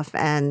Cassandra's stuff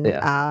and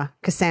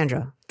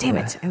Cassandra. Damn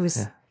it.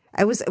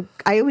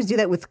 I always do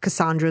that with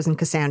Cassandras and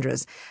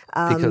Cassandras.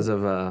 Because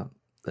of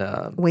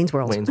Wayne's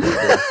World. Wayne's World.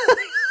 Yeah.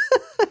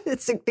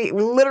 It's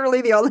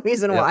literally the only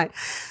reason why.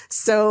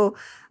 So,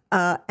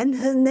 and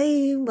her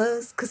name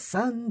was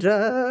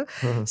Cassandra.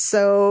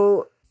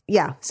 So,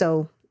 yeah.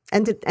 So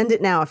end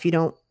it now if you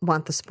don't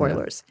want the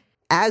spoilers.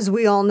 As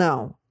we all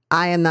know,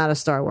 I am not a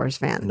Star Wars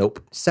fan. Nope.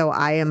 So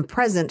I am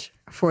present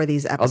for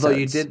these episodes. Although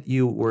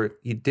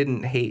you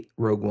didn't hate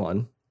Rogue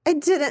One. I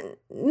didn't.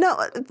 No,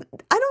 I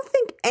don't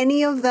think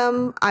any of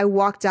them I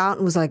walked out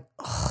and was like,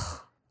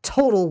 oh,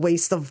 total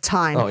waste of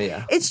time. Oh,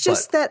 yeah. It's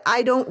just that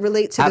I don't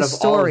relate to Out the of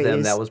stories. all of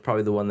them, that was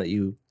probably the one that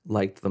you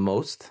liked the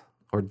most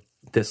or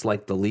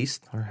disliked the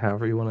least, or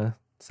however you want to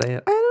say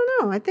it. I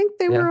don't know. I think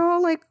they were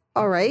all like,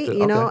 all right. Good,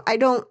 You know, okay. I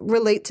don't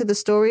relate to the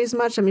story as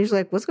much. I'm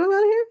usually like, what's going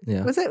on here?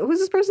 Yeah. Who's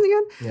this person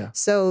again? Yeah.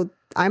 So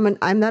I'm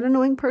that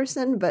annoying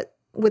person. But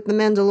with The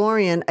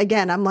Mandalorian,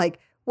 again, I'm like,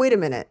 wait a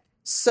minute.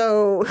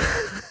 So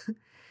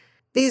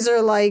these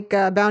are like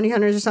bounty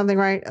hunters or something,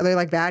 right? Are they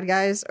like bad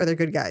guys or they're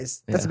good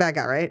guys? That's a bad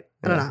guy, right?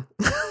 I don't know.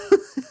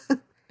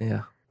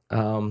 Yeah.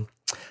 What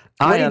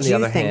I, did on the you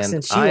other think hand,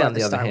 since you I, are on the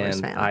the other Star Wars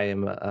hand, fan? I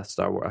am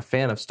a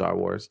fan of Star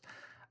Wars.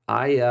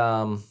 I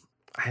don't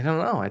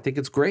know. I think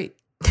it's great.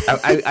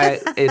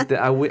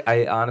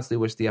 I honestly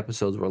wish the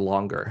episodes were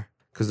longer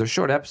because they're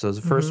short episodes.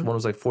 The first one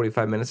was like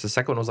 45 minutes. The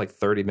second one was like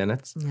 30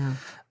 minutes. Yeah.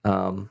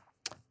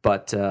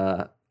 But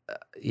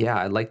yeah,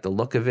 I like the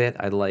look of it.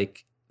 I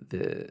like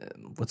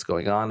what's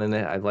going on in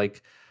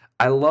it.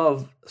 I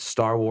love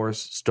Star Wars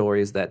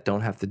stories that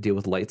don't have to deal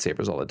with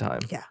lightsabers all the time.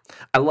 Yeah.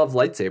 I love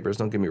lightsabers,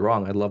 don't get me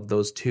wrong. I love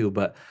those too,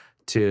 but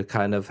to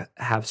kind of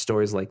have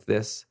stories like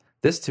this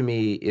to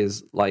me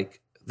is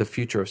like the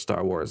future of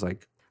Star Wars,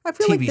 like I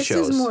feel TV like this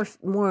shows. is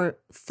more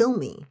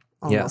filmy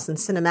almost and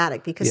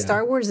cinematic because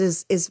Star Wars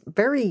is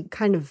very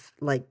kind of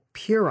like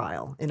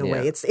puerile in a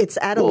way. It's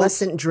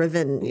adolescent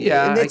driven.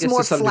 Yeah, and it's I guess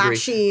more to some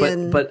flashy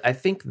degree. But I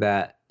think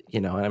that,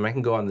 and I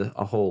can go on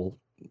a whole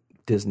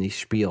Disney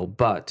spiel,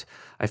 but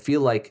I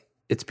feel like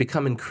it's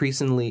become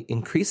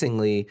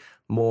increasingly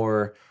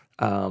more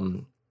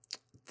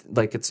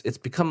like it's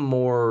become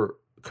more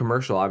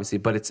commercial, obviously,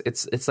 but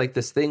it's like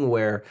this thing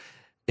where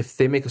if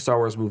they make a Star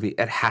Wars movie,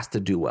 it has to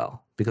do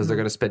well because they're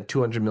going to spend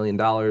 $200 million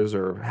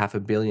or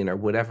 $500 million or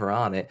whatever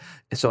on it.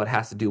 So it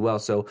has to do well.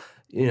 So,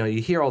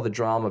 you hear all the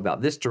drama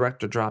about this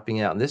director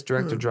dropping out and this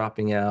director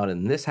dropping out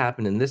and this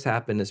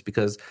happened is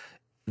because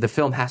the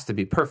film has to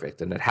be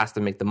perfect and it has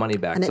to make the money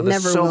back. And so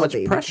there's so much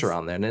pressure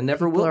on there and it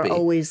never will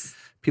be.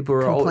 People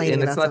are always,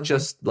 and it's not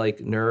just like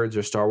nerds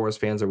or Star Wars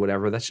fans or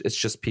whatever. It's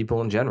just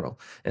people in general.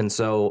 And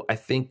so I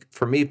think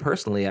for me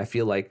personally, I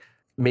feel like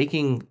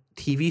making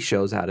TV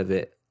shows out of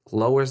it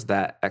lowers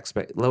that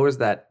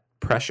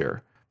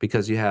pressure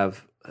because you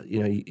have,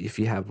 if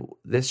you have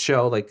this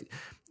show, like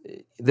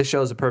this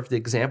show is a perfect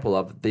example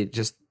of they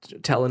just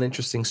tell an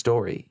interesting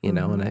story,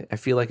 and I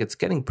feel like it's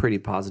getting pretty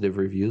positive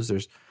reviews.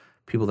 There's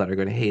people that are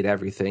going to hate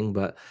everything,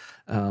 but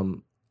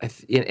and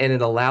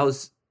it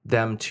allows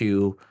them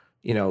to.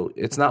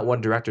 It's not one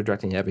director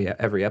directing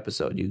every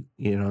episode.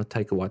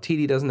 Taika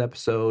Waititi does an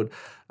episode.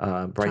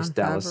 Bryce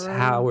Dallas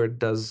Howard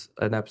does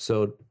an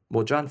episode.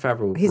 Well, Jon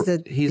Favreau,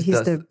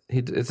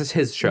 it's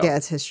his show. Yeah,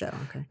 it's his show.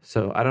 Okay.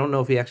 So I don't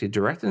know if he actually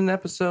directed an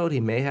episode. He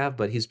may have,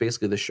 but he's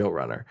basically the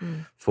showrunner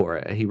for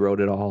it. He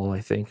wrote it all,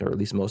 I think, or at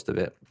least most of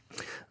it.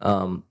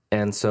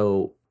 And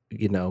so,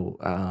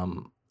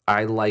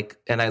 I like,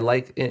 and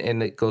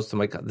it goes to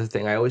the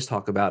thing I always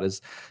talk about is,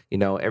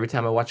 every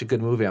time I watch a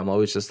good movie, I'm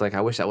always just like,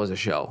 I wish that was a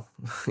show,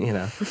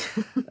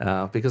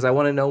 because I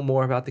want to know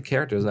more about the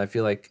characters. And I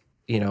feel like,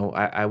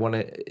 I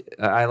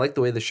like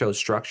the way the show's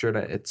structured.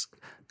 It's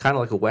kind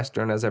of like a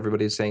Western, as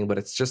everybody's saying, but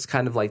it's just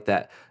kind of like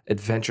that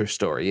adventure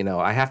story.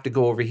 I have to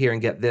go over here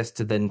and get this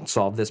to then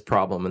solve this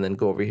problem and then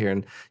go over here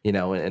and,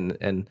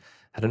 and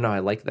I don't know. I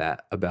like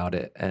that about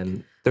it.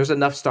 And there's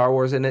enough Star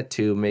Wars in it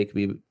to make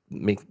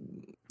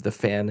the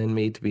fan in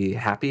me to be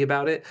happy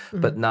about it,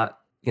 but not,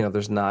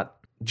 there's not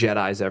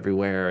Jedis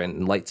everywhere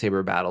and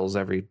lightsaber battles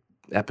every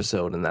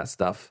episode and that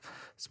stuff.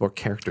 It's more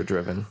character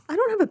driven. I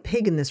don't have a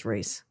pig in this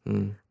race,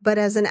 but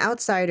as an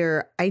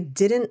outsider, I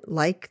didn't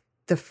like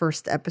the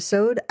first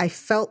episode. I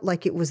felt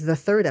like it was the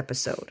third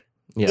episode.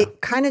 Yeah.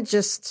 It kind of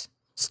just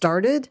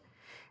started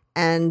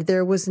and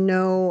there was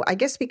no, I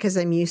guess because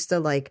I'm used to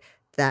like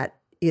that,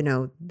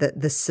 that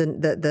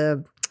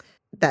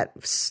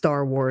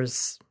Star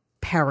Wars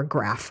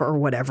paragraph or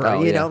whatever,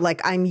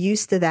 like I'm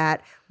used to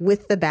that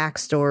with the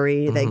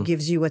backstory that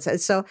gives you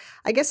what's so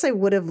I guess I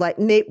would have liked,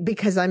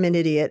 because I'm an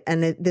idiot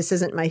and this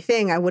isn't my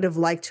thing, I would have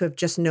liked to have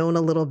just known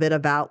a little bit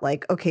about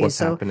like, okay, what's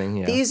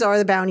happening, these are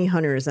the bounty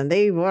hunters and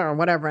they were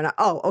whatever, and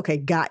okay,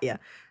 got you.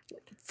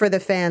 For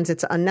the fans,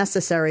 it's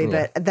unnecessary,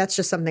 but that's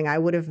just something I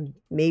would have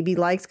maybe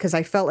liked because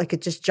I felt like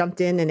it just jumped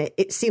in and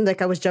it seemed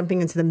like I was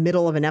jumping into the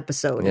middle of an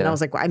episode and I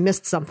was like, well, I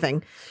missed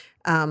something.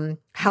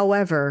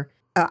 However,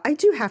 I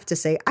do have to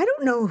say, I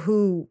don't know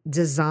who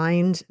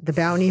designed the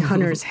bounty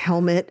hunter's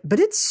helmet, but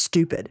it's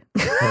stupid.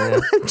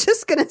 I'm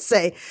just going to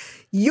say,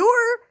 your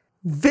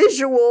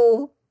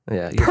visual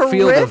your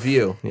field of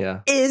view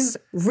is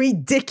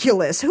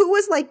ridiculous. Who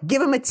was like,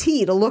 give them a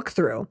T to look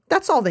through?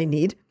 That's all they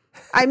need.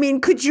 I mean,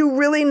 could you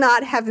really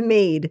not have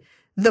made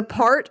the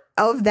part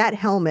of that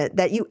helmet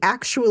that you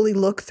actually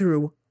look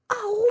through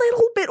a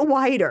little bit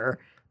wider?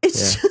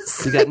 It's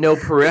just you got no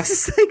periph.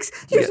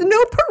 There's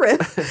no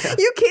periph.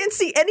 You can't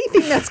see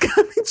anything that's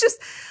coming.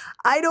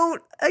 I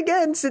don't,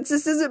 again, since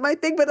this isn't my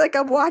thing, but like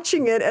I'm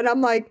watching it and I'm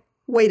like,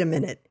 wait a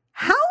minute.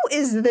 How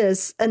is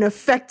this an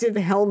effective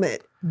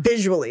helmet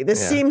visually?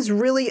 This seems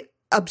really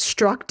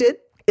obstructed.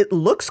 It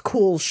looks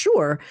cool,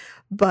 sure,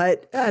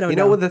 but I don't know. You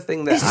know what the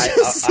thing that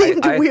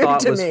I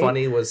thought was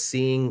funny was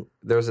seeing,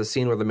 there was a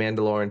scene where the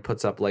Mandalorian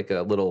puts up like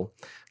a little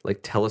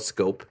like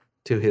telescope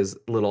to his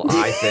little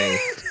eye thing.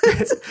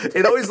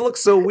 It always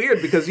looks so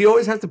weird because you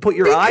always have to put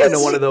your eye into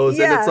one of those,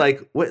 and it's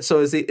like, what? So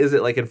is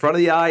it like in front of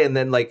the eye, and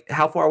then like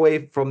how far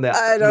away from that?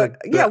 I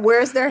don't.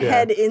 Where's their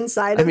head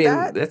inside of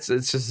that? It's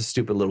just a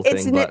stupid little thing.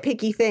 It's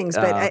nitpicky things,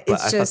 but I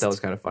thought that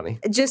was kind of funny.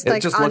 It just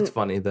looked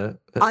funny.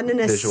 On an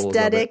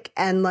aesthetic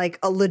and like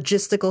a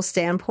logistical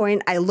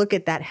standpoint, I look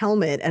at that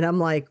helmet and I'm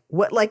like,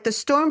 what? Like the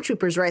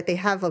stormtroopers, right? They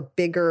have a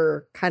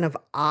bigger kind of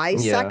eye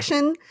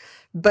section.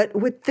 But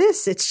with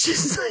this, it's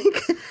just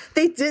like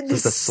they did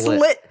this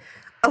slit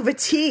of a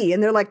T,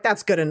 and they're like,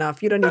 "That's good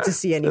enough. You don't need to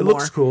see It anymore."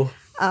 looks cool.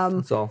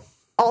 That's all.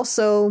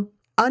 Also,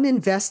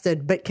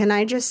 uninvested, but can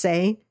I just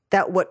say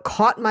that what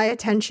caught my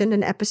attention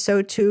in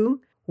episode 2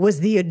 was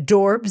the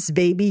Adorbs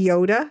Baby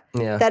Yoda.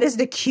 Yeah. That is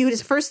the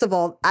cutest. First of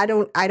all, I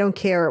don't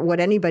care what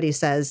anybody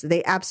says.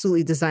 They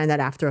absolutely designed that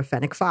after a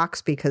fennec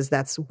fox because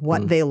that's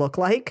what they look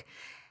like,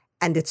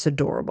 and it's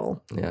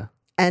adorable. Yeah.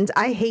 And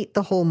I hate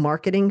the whole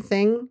marketing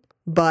thing,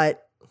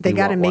 but they You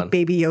got to want make one.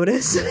 Baby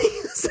Yodas.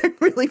 So I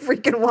really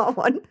freaking want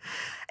one.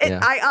 And Yeah.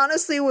 I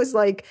honestly was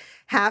like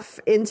half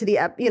into the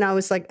I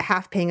was like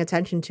half paying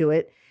attention to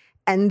it.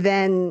 And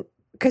then,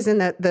 because in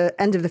the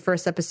end of the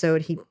first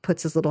episode, he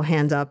puts his little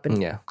hand up,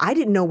 and Yeah. I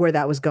didn't know where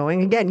that was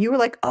going. Again, you were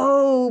like,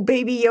 "Oh,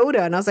 Baby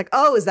Yoda," and I was like,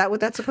 "Oh, is that what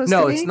that's supposed to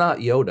be?" No, it's not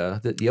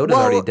Yoda. Yoda's Well,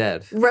 already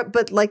dead.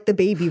 But like the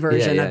baby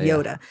version yeah, of yeah.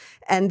 Yoda.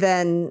 And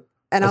then,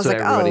 and I was That's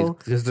like, what everybody, "Oh,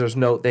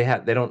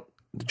 because they don't.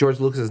 George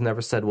Lucas has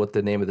never said what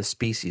the name of the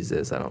species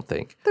is. I don't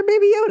think. they're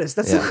Baby Yodas."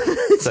 That's Yeah.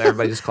 So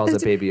everybody just calls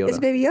it Baby Yoda. It's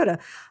Baby Yoda.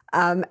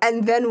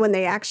 And then when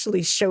they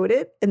actually showed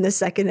it in the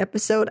second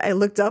episode, I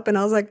looked up and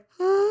I was like,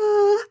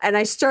 "Ah," and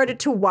I started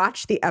to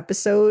watch the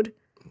episode.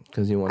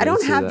 Because you want. I don't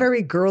to see have that.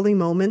 very girly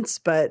moments,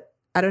 but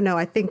I don't know.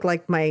 I think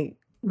like my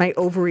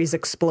ovaries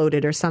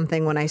exploded or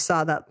something when I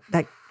saw that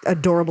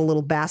adorable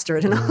little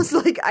bastard, and I was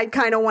like, I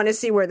kind of want to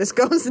see where this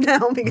goes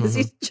now because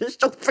he's just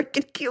so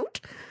freaking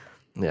cute.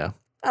 Yeah.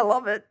 I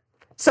love it.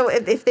 So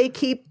if they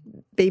keep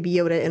Baby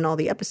Yoda in all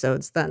the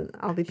episodes, then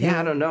I'll be paying. Yeah,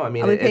 I don't know. I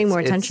mean, I'll be paying more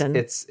it's- attention.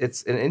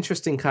 It's an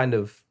interesting kind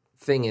of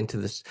thing into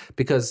this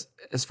because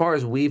as far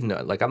as we've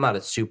known, like I'm not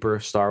a super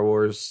Star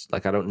Wars,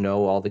 like I don't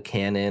know all the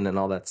canon and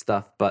all that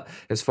stuff, but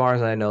as far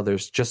as I know,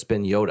 there's just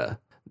been Yoda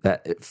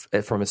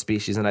from a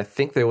species, and I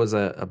think there was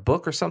a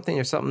book or something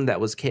that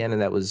was canon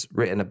that was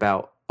written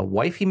about a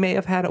wife he may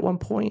have had at one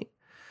point.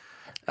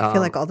 I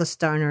feel like all the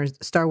Star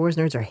Wars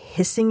nerds are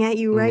hissing at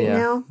you right Yeah,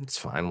 now. it's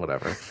fine,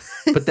 whatever.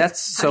 But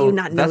that's How do so. you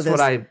not know That's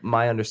what this?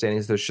 my understanding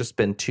is. There's just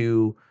been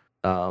two,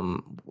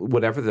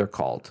 whatever they're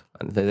called.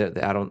 And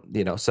I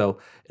don't, So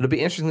it'll be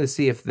interesting to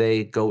see if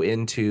they go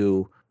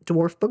into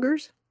Dwarf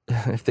boogers?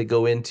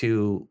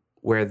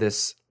 where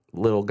this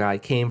little guy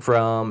came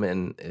from,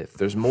 and if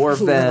there's more of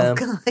them,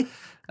 Little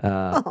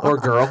guy. or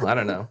girl, I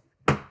don't know.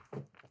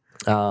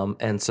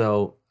 And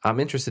so I'm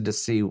interested to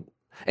see.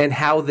 And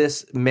how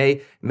this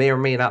may or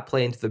may not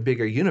play into the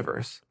bigger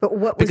universe. But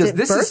what was Because it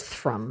this birthed is-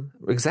 from?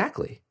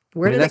 Exactly.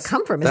 Where I mean, did it that's-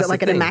 come from? Is that's it like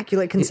the an thing.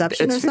 immaculate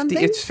conception It's or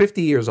something? It's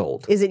 50 years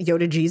old. Is it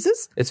Yoda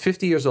Jesus? It's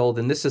 50 years old,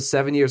 and this is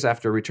 7 years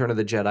after Return of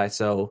the Jedi.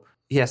 So,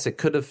 yes, it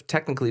could have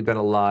technically been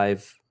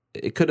alive.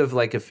 It could have,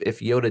 like, if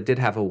Yoda did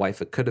have a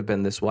wife, it could have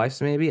been this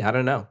wife's, maybe. I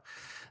don't know.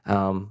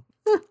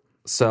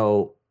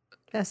 So,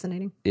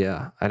 Fascinating.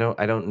 yeah, I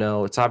don't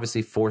know. It's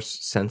obviously force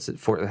sensitive.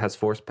 It has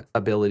force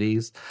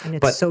abilities. And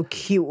it's But- so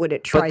cute when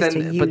it tries to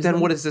use But then,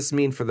 them. what does this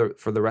mean for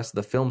the rest of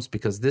the films?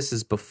 Because this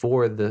is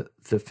before the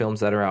films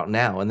that are out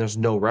now, and there's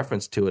no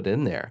reference to it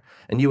in there.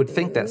 And you would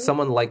think that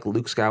someone like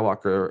Luke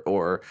Skywalker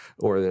or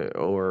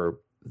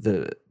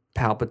the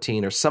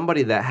Palpatine or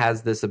somebody that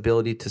has this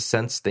ability to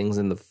sense things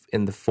in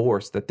the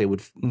Force, that they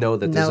would know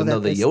that there's Know that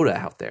another this Yoda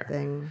out there.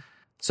 thing.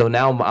 So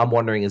now I'm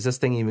wondering, is this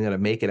thing even going to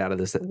make it out of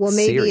this? Well,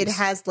 maybe series? it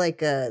has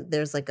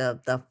there's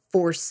the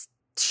force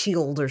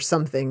shield or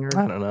something, or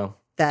I don't know.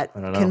 that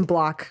I don't know. can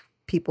block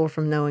people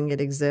from knowing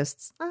it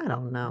exists. I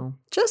don't know.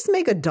 Just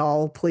make a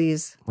doll,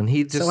 please. When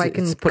he just I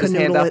can put his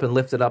hand canoodle up it. and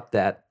lifted up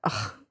that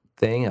Ugh,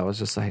 thing, I was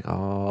just like,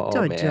 oh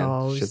Don't man,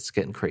 dolls. shit's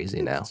getting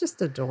crazy now. it's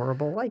just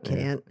adorable. I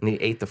can't. And he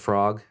ate the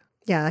frog.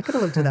 Yeah, I could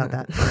have lived without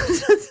that.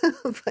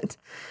 But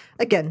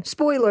again,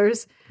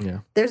 spoilers. Yeah.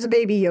 There's a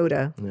Baby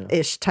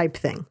Yoda-ish type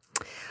thing.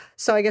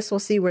 So I guess we'll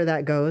see where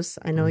that goes.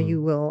 I know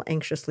you will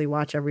anxiously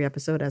watch every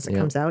episode as it Mm-hmm.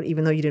 Yeah. comes out,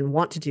 even though you didn't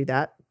want to do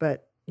that,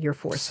 but you're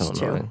forced So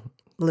to annoying.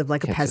 live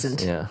like a Can't just-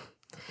 peasant. yeah.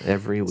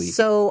 Every week.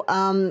 So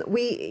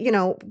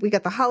we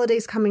got the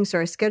holidays coming, so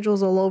our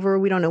schedule's all over.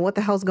 We don't know what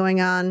the hell's going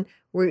on.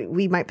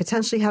 We might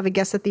potentially have a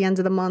guest at the end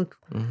of the month,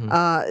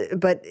 Mm-hmm.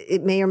 but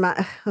it may or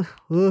not.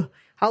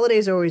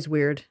 Holidays are always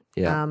weird.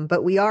 Yeah.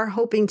 But we are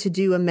hoping to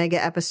do a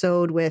mega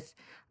episode with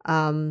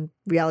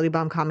Reality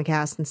Bomb Comic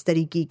Cast and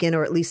Steady Geekin',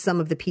 or at least some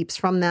of the peeps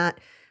from that.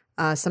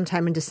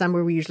 Sometime in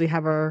December, we usually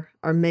have our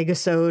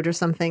mega-sode or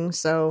something.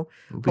 So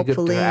It'd be good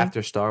hopefully to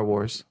after Star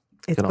Wars.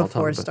 it's Can all talk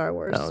before about- Star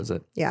Wars. Oh, is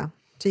it? Yeah.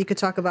 So you could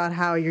talk about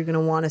how you're going to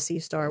want to see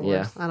Star Wars.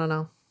 Yeah. I don't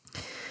know.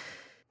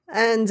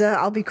 And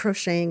I'll be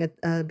crocheting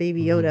a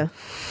Baby Yoda.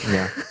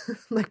 Yeah.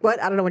 Like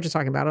what? I don't know what you're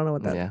talking about. I don't know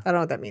what that. Yeah. I don't know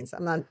what that means.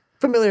 I'm not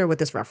familiar with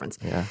this reference.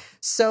 Yeah.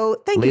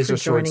 So thank Laser you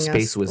for joining sword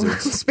us. space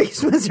wizards.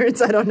 Space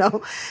wizards. I don't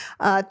know.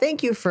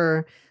 Thank you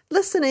for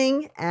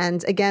listening.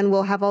 And again,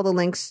 we'll have all the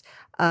links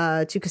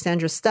to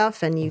Cassandra's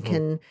stuff, and you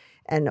can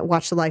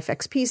watch the Life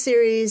XP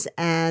series,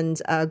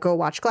 and go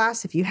watch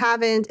Glass if you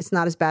haven't. It's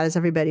not as bad as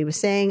everybody was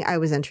saying. I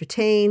was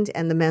entertained.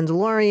 And The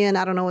Mandalorian,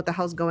 I don't know what the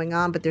hell's going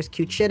on, but there's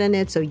cute shit in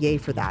it. So yay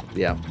for that.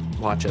 Yeah.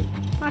 Watch it.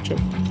 Watch it.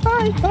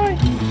 Bye.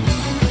 Bye.